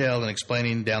at detail and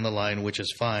explaining down the line, which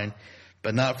is fine,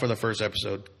 but not for the first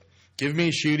episode. Give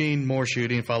me shooting, more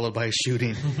shooting, followed by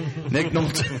shooting. Nick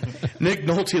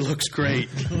Nolte looks great.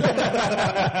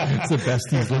 It's the best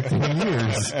he's looked in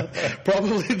years.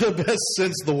 Probably the best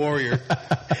since The Warrior.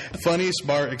 Funny,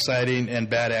 smart, exciting, and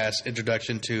badass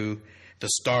introduction to the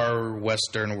star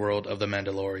western world of The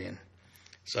Mandalorian.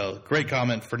 So, great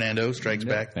comment, Fernando Strikes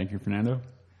Back. Thank you, Fernando.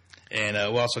 And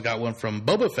we also got one from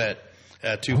Boba Fett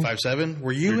at 257.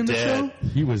 Were you in the show?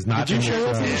 He was not Did you in show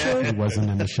up the in the show. show? He wasn't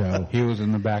in the show. He was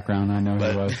in the background. I know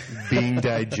he was. Being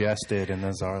digested in the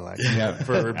Sarlacc. Yeah,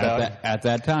 For about, at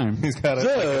that time. he's got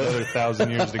another 1,000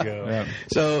 years to go. Yeah.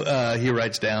 So he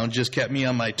writes down, just kept me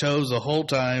on my toes the whole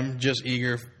time, just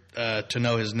eager to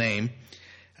know his name.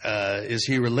 Is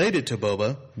he related to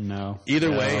Boba? No. Either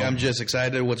way, I'm just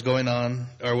excited what's going on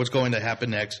or what's going to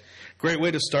happen next. Great way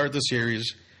to start the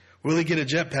series. Will he get a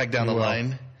jetpack down the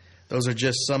line? Those are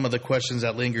just some of the questions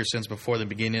that linger since before the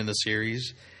beginning of the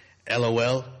series.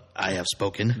 LOL, I have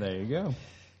spoken. There you go.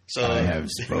 So I have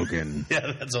spoken.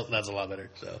 Yeah, that's a lot better.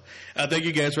 So thank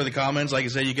you guys for the comments. Like I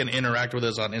said, you can interact with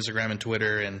us on Instagram and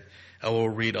Twitter, and I will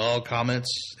read all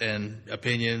comments and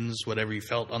opinions, whatever you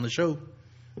felt on the show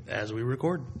as we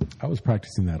record. I was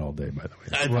practicing that all day, by the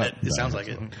way. It sounds like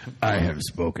it. I have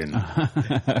spoken.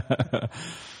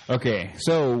 Okay,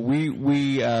 so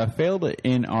we failed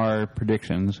in our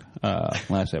predictions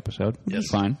last episode, which is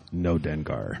fine. No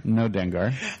Dengar. No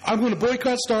Dengar. I'm going to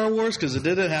boycott Star Wars because it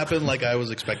didn't happen like I was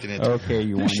expecting it to. Okay,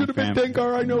 you It whiny should have been fan.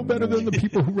 Dengar. I know better than the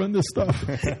people who run this stuff.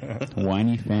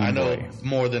 Whiny fan. I know boy.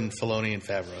 more than Filoni and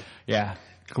Favreau. Yeah,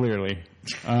 clearly.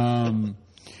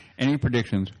 Any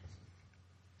predictions?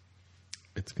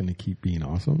 It's going to keep being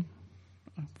awesome.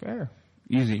 Fair.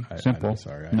 Easy. Simple. I'm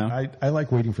sorry. No. I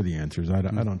like waiting for the answers. I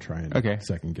don't try and Okay.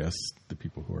 second guess the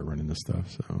people who are running this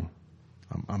stuff. So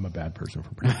I'm a bad person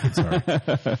for predicting.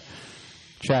 Sorry.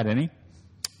 Chad, any?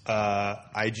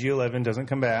 IG-11 doesn't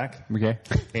come back, Okay.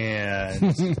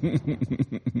 and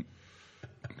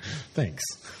Thanks.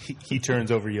 he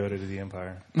turns over Yoda to the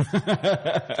Empire.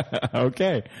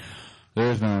 Okay. There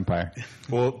is no Empire.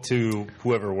 Well, to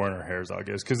whoever Werner Herzog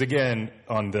is. Because, again,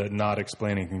 on the not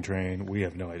explaining anything train, we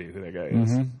have no idea who that guy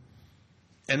is.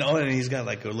 And he's got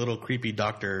like a little creepy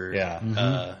doctor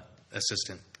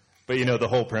assistant. But, the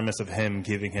whole premise of him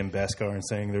giving him Beskar and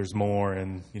saying there's more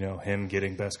and, him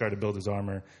getting Beskar to build his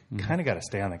armor, kind of got to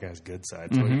stay on that guy's good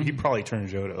side. So he probably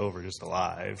turns Yoda over just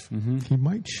alive. He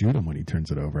might shoot him when he turns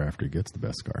it over after he gets the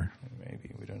Beskar.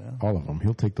 Maybe. We don't know. All of them.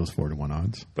 He'll take those 4-1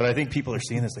 odds. But I think people are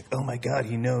seeing this like, oh my God,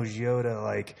 he knows Yoda.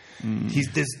 Like,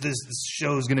 this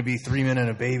show is going to be 3 Men and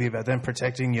a Baby about them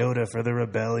protecting Yoda for the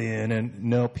rebellion. And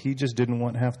nope, he just didn't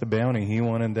want half the bounty. He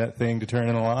wanted that thing to turn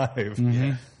in alive.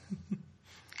 Yeah.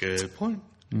 Good point.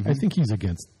 I think he's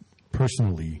against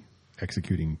personally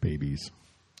executing babies.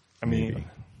 I mean, Maybe.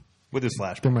 with his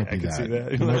flashback, There might I be can that. see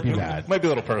that. There might be that. Might be a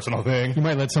little personal thing. He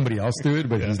might let somebody else do it,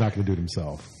 but he's not going to do it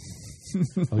himself.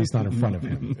 At least not in front of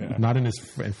him. Not in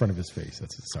front of his face.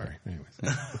 Sorry.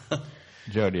 Anyways.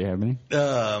 Joe, do you have any?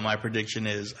 My prediction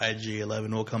is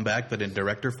IG-11 will come back, but in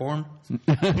director form. So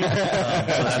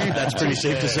that's pretty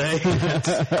safe to say.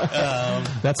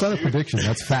 That's not a prediction.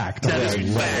 That's fact. That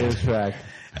is That is fact.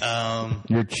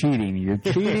 You're cheating. You're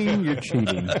cheating. You're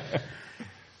cheating.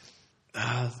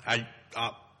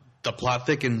 The plot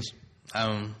thickens.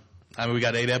 We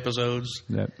got 8 episodes.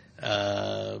 Yep.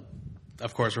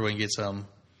 Of course, we're going to get some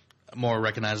more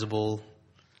recognizable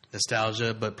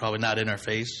nostalgia, but probably not in our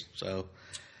face. So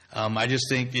I just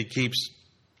think it keeps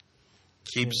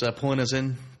pulling us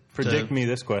in. Predict me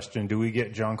this question. Do we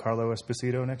get Giancarlo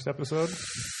Esposito next episode?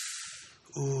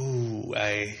 Ooh,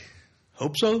 I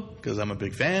hope so, because I'm a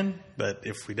big fan. But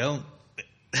if we don't...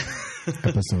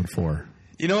 Episode 4.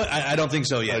 You know what? I don't think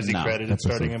so yet. Is he No. credited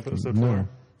starting episode 4? No.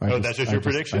 That's just your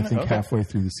prediction? I think Okay. halfway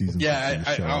through the season. Yeah,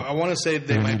 I want to say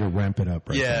they They might... need to ramp it up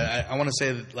right now. Yeah, I want to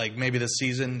say that, like, maybe this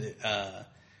season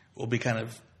will be kind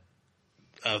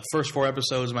of first 4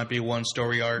 episodes might be one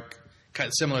story arc, kind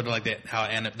of similar to like how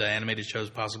the animated shows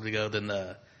possibly go. Then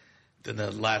the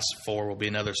last 4 will be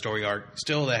another story arc.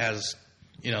 Still, that has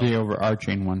The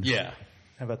overarching one. yeah.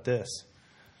 How about this?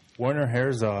 Werner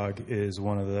Herzog is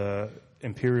one of the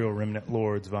Imperial Remnant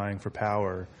Lords vying for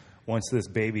power. Wants this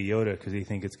baby Yoda because he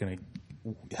thinks it's going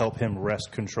to help him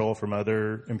wrest control from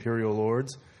other Imperial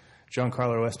Lords.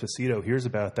 Giancarlo Esposito hears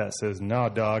about that, says, "Nah,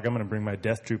 dog, I'm going to bring my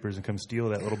Death Troopers and come steal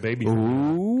that little baby."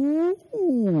 Ooh.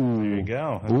 There you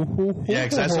go. Ooh. Yeah,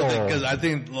 because I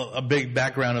think a big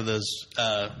background of this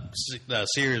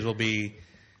series will be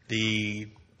the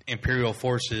Imperial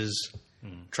forces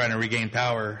trying to regain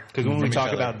power. Because when we from talk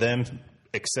each other. about them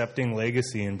accepting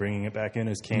Legacy and bringing it back in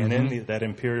as canon, that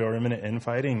Imperial Remnant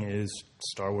infighting is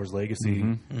Star Wars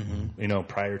Legacy. You know,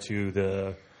 prior to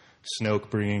the Snoke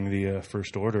bringing the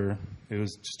First Order, it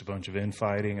was just a bunch of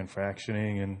infighting and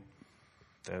fractioning, and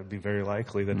that would be very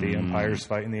likely that the Empire's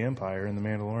fighting the Empire in The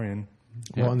Mandalorian.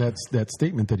 Well, and that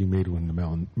statement that he made when the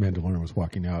Mandalorian was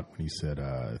walking out, when he said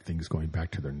things going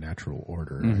back to their natural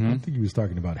order, I don't think he was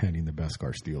talking about handing the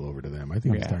Beskar steel over to them. I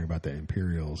think he was talking about the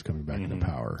Imperials coming back into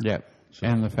power. Yep.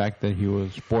 And the fact that he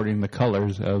was sporting the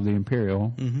colors of the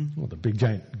Imperial. Well, the big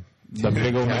giant. The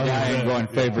big old guy going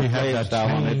favorite play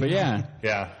style on it. But yeah.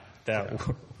 Yeah, that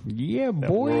Yeah,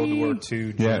 boy. World War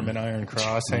II German Iron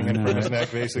Cross hanging from his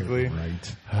neck, basically.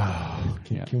 Right.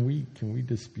 Yeah. Can we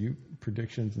dispute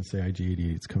predictions and say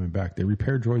IG-88 is coming back? They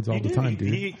repair droids all the time,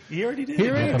 dude. He already did. He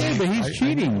already did, but he's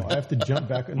cheating. I have to jump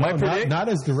back. My No, not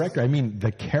as director. I mean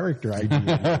the character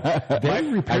IG-88.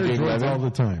 They repair droids all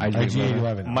the time.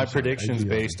 IG-11. My prediction's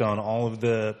based on all of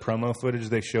the promo footage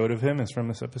they showed of him is from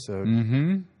this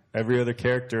episode. Every other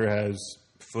character has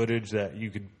footage that you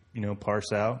could,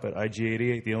 parse out, but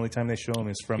IG-88, the only time they show him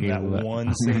is from that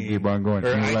one scene. Keep on going.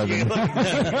 Or 11.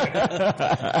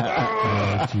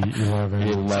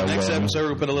 IG-11. Next episode,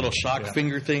 we'll put a little shock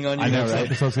finger thing on you. I know, Next right?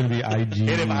 episode's going to be IG. And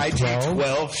if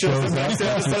IG-12 shows up next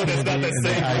episode, it's not the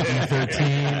same.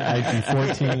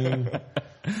 IG-13, IG-14.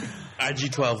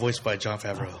 IG-12, voiced by Jon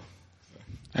Favreau.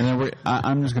 And then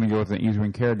I'm just going to go with the easy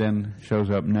one. Cara Dune shows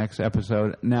up next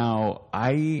episode. Now,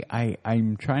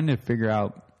 I'm trying to figure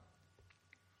out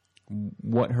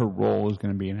what her role is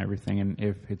going to be in everything, and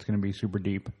if it's going to be super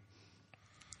deep.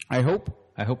 I hope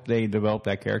they develop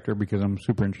that character because I'm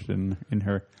super interested in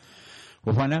her.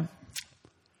 We'll find out.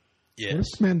 Yes. What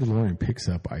if Mandalorian picks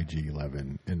up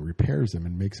IG-11 and repairs him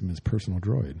and makes him his personal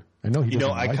droid? I know he.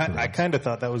 I kind of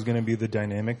thought that was going to be the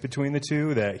dynamic between the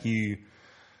two. That he,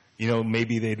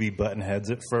 maybe they'd be button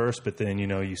heads at first, but then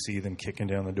you see them kicking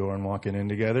down the door and walking in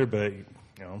together. But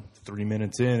 3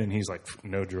 minutes in, and he's like,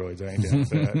 "No droids, I ain't down with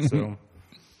that." So,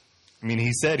 I mean,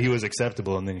 he said he was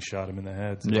acceptable, and then he shot him in the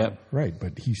head. So. Yep. Right,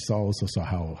 but he also saw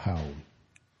how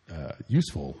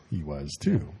useful he was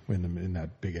too in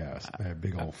that big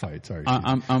old fight. Sorry,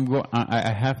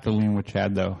 I have to lean with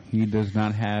Chad though. He does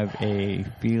not have a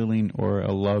feeling or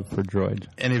a love for droids.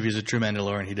 And if he's a true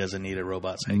Mandalorian, he doesn't need a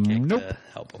robot sidekick to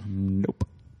help him. Nope.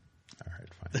 all right,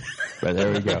 fine, But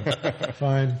there we go.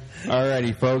 fine.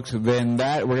 Alrighty, folks. Then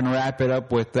we're going to wrap it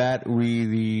up with that.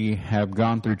 We have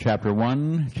gone through Chapter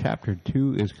 1. Chapter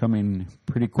 2 is coming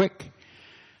pretty quick.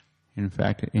 In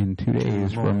fact, in 2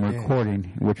 days from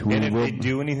recording, which we And if will they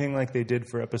do anything like they did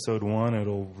for Episode 1,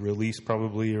 it'll release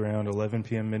probably around 11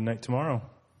 p.m. midnight tomorrow.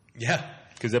 Yeah.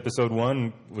 Because Episode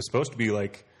 1 was supposed to be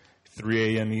like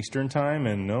 3 a.m. Eastern time,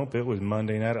 and nope, it was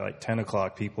Monday night at like 10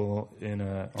 o'clock. People on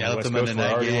the West the Coast Monday were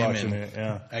night already game, watching and it.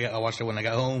 Yeah. I watched it when I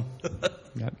got home.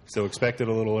 Yep. So expect it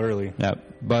a little early.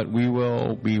 Yep. But we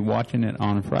will be watching it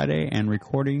on Friday and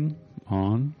recording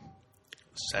on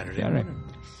Saturday.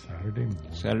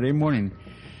 Saturday morning.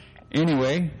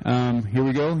 Anyway, here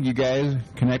we go. You guys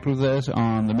connect with us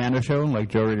on the Mando Show, like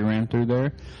Joe already ran through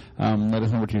there. Let us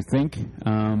know what you think,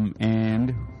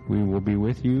 and we will be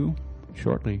with you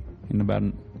shortly in about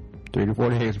 3 to 4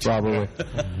 days, probably.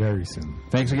 Very soon.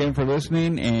 Thanks again for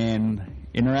listening and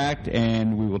interact,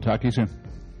 and we will talk to you soon.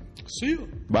 See you.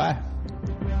 Bye.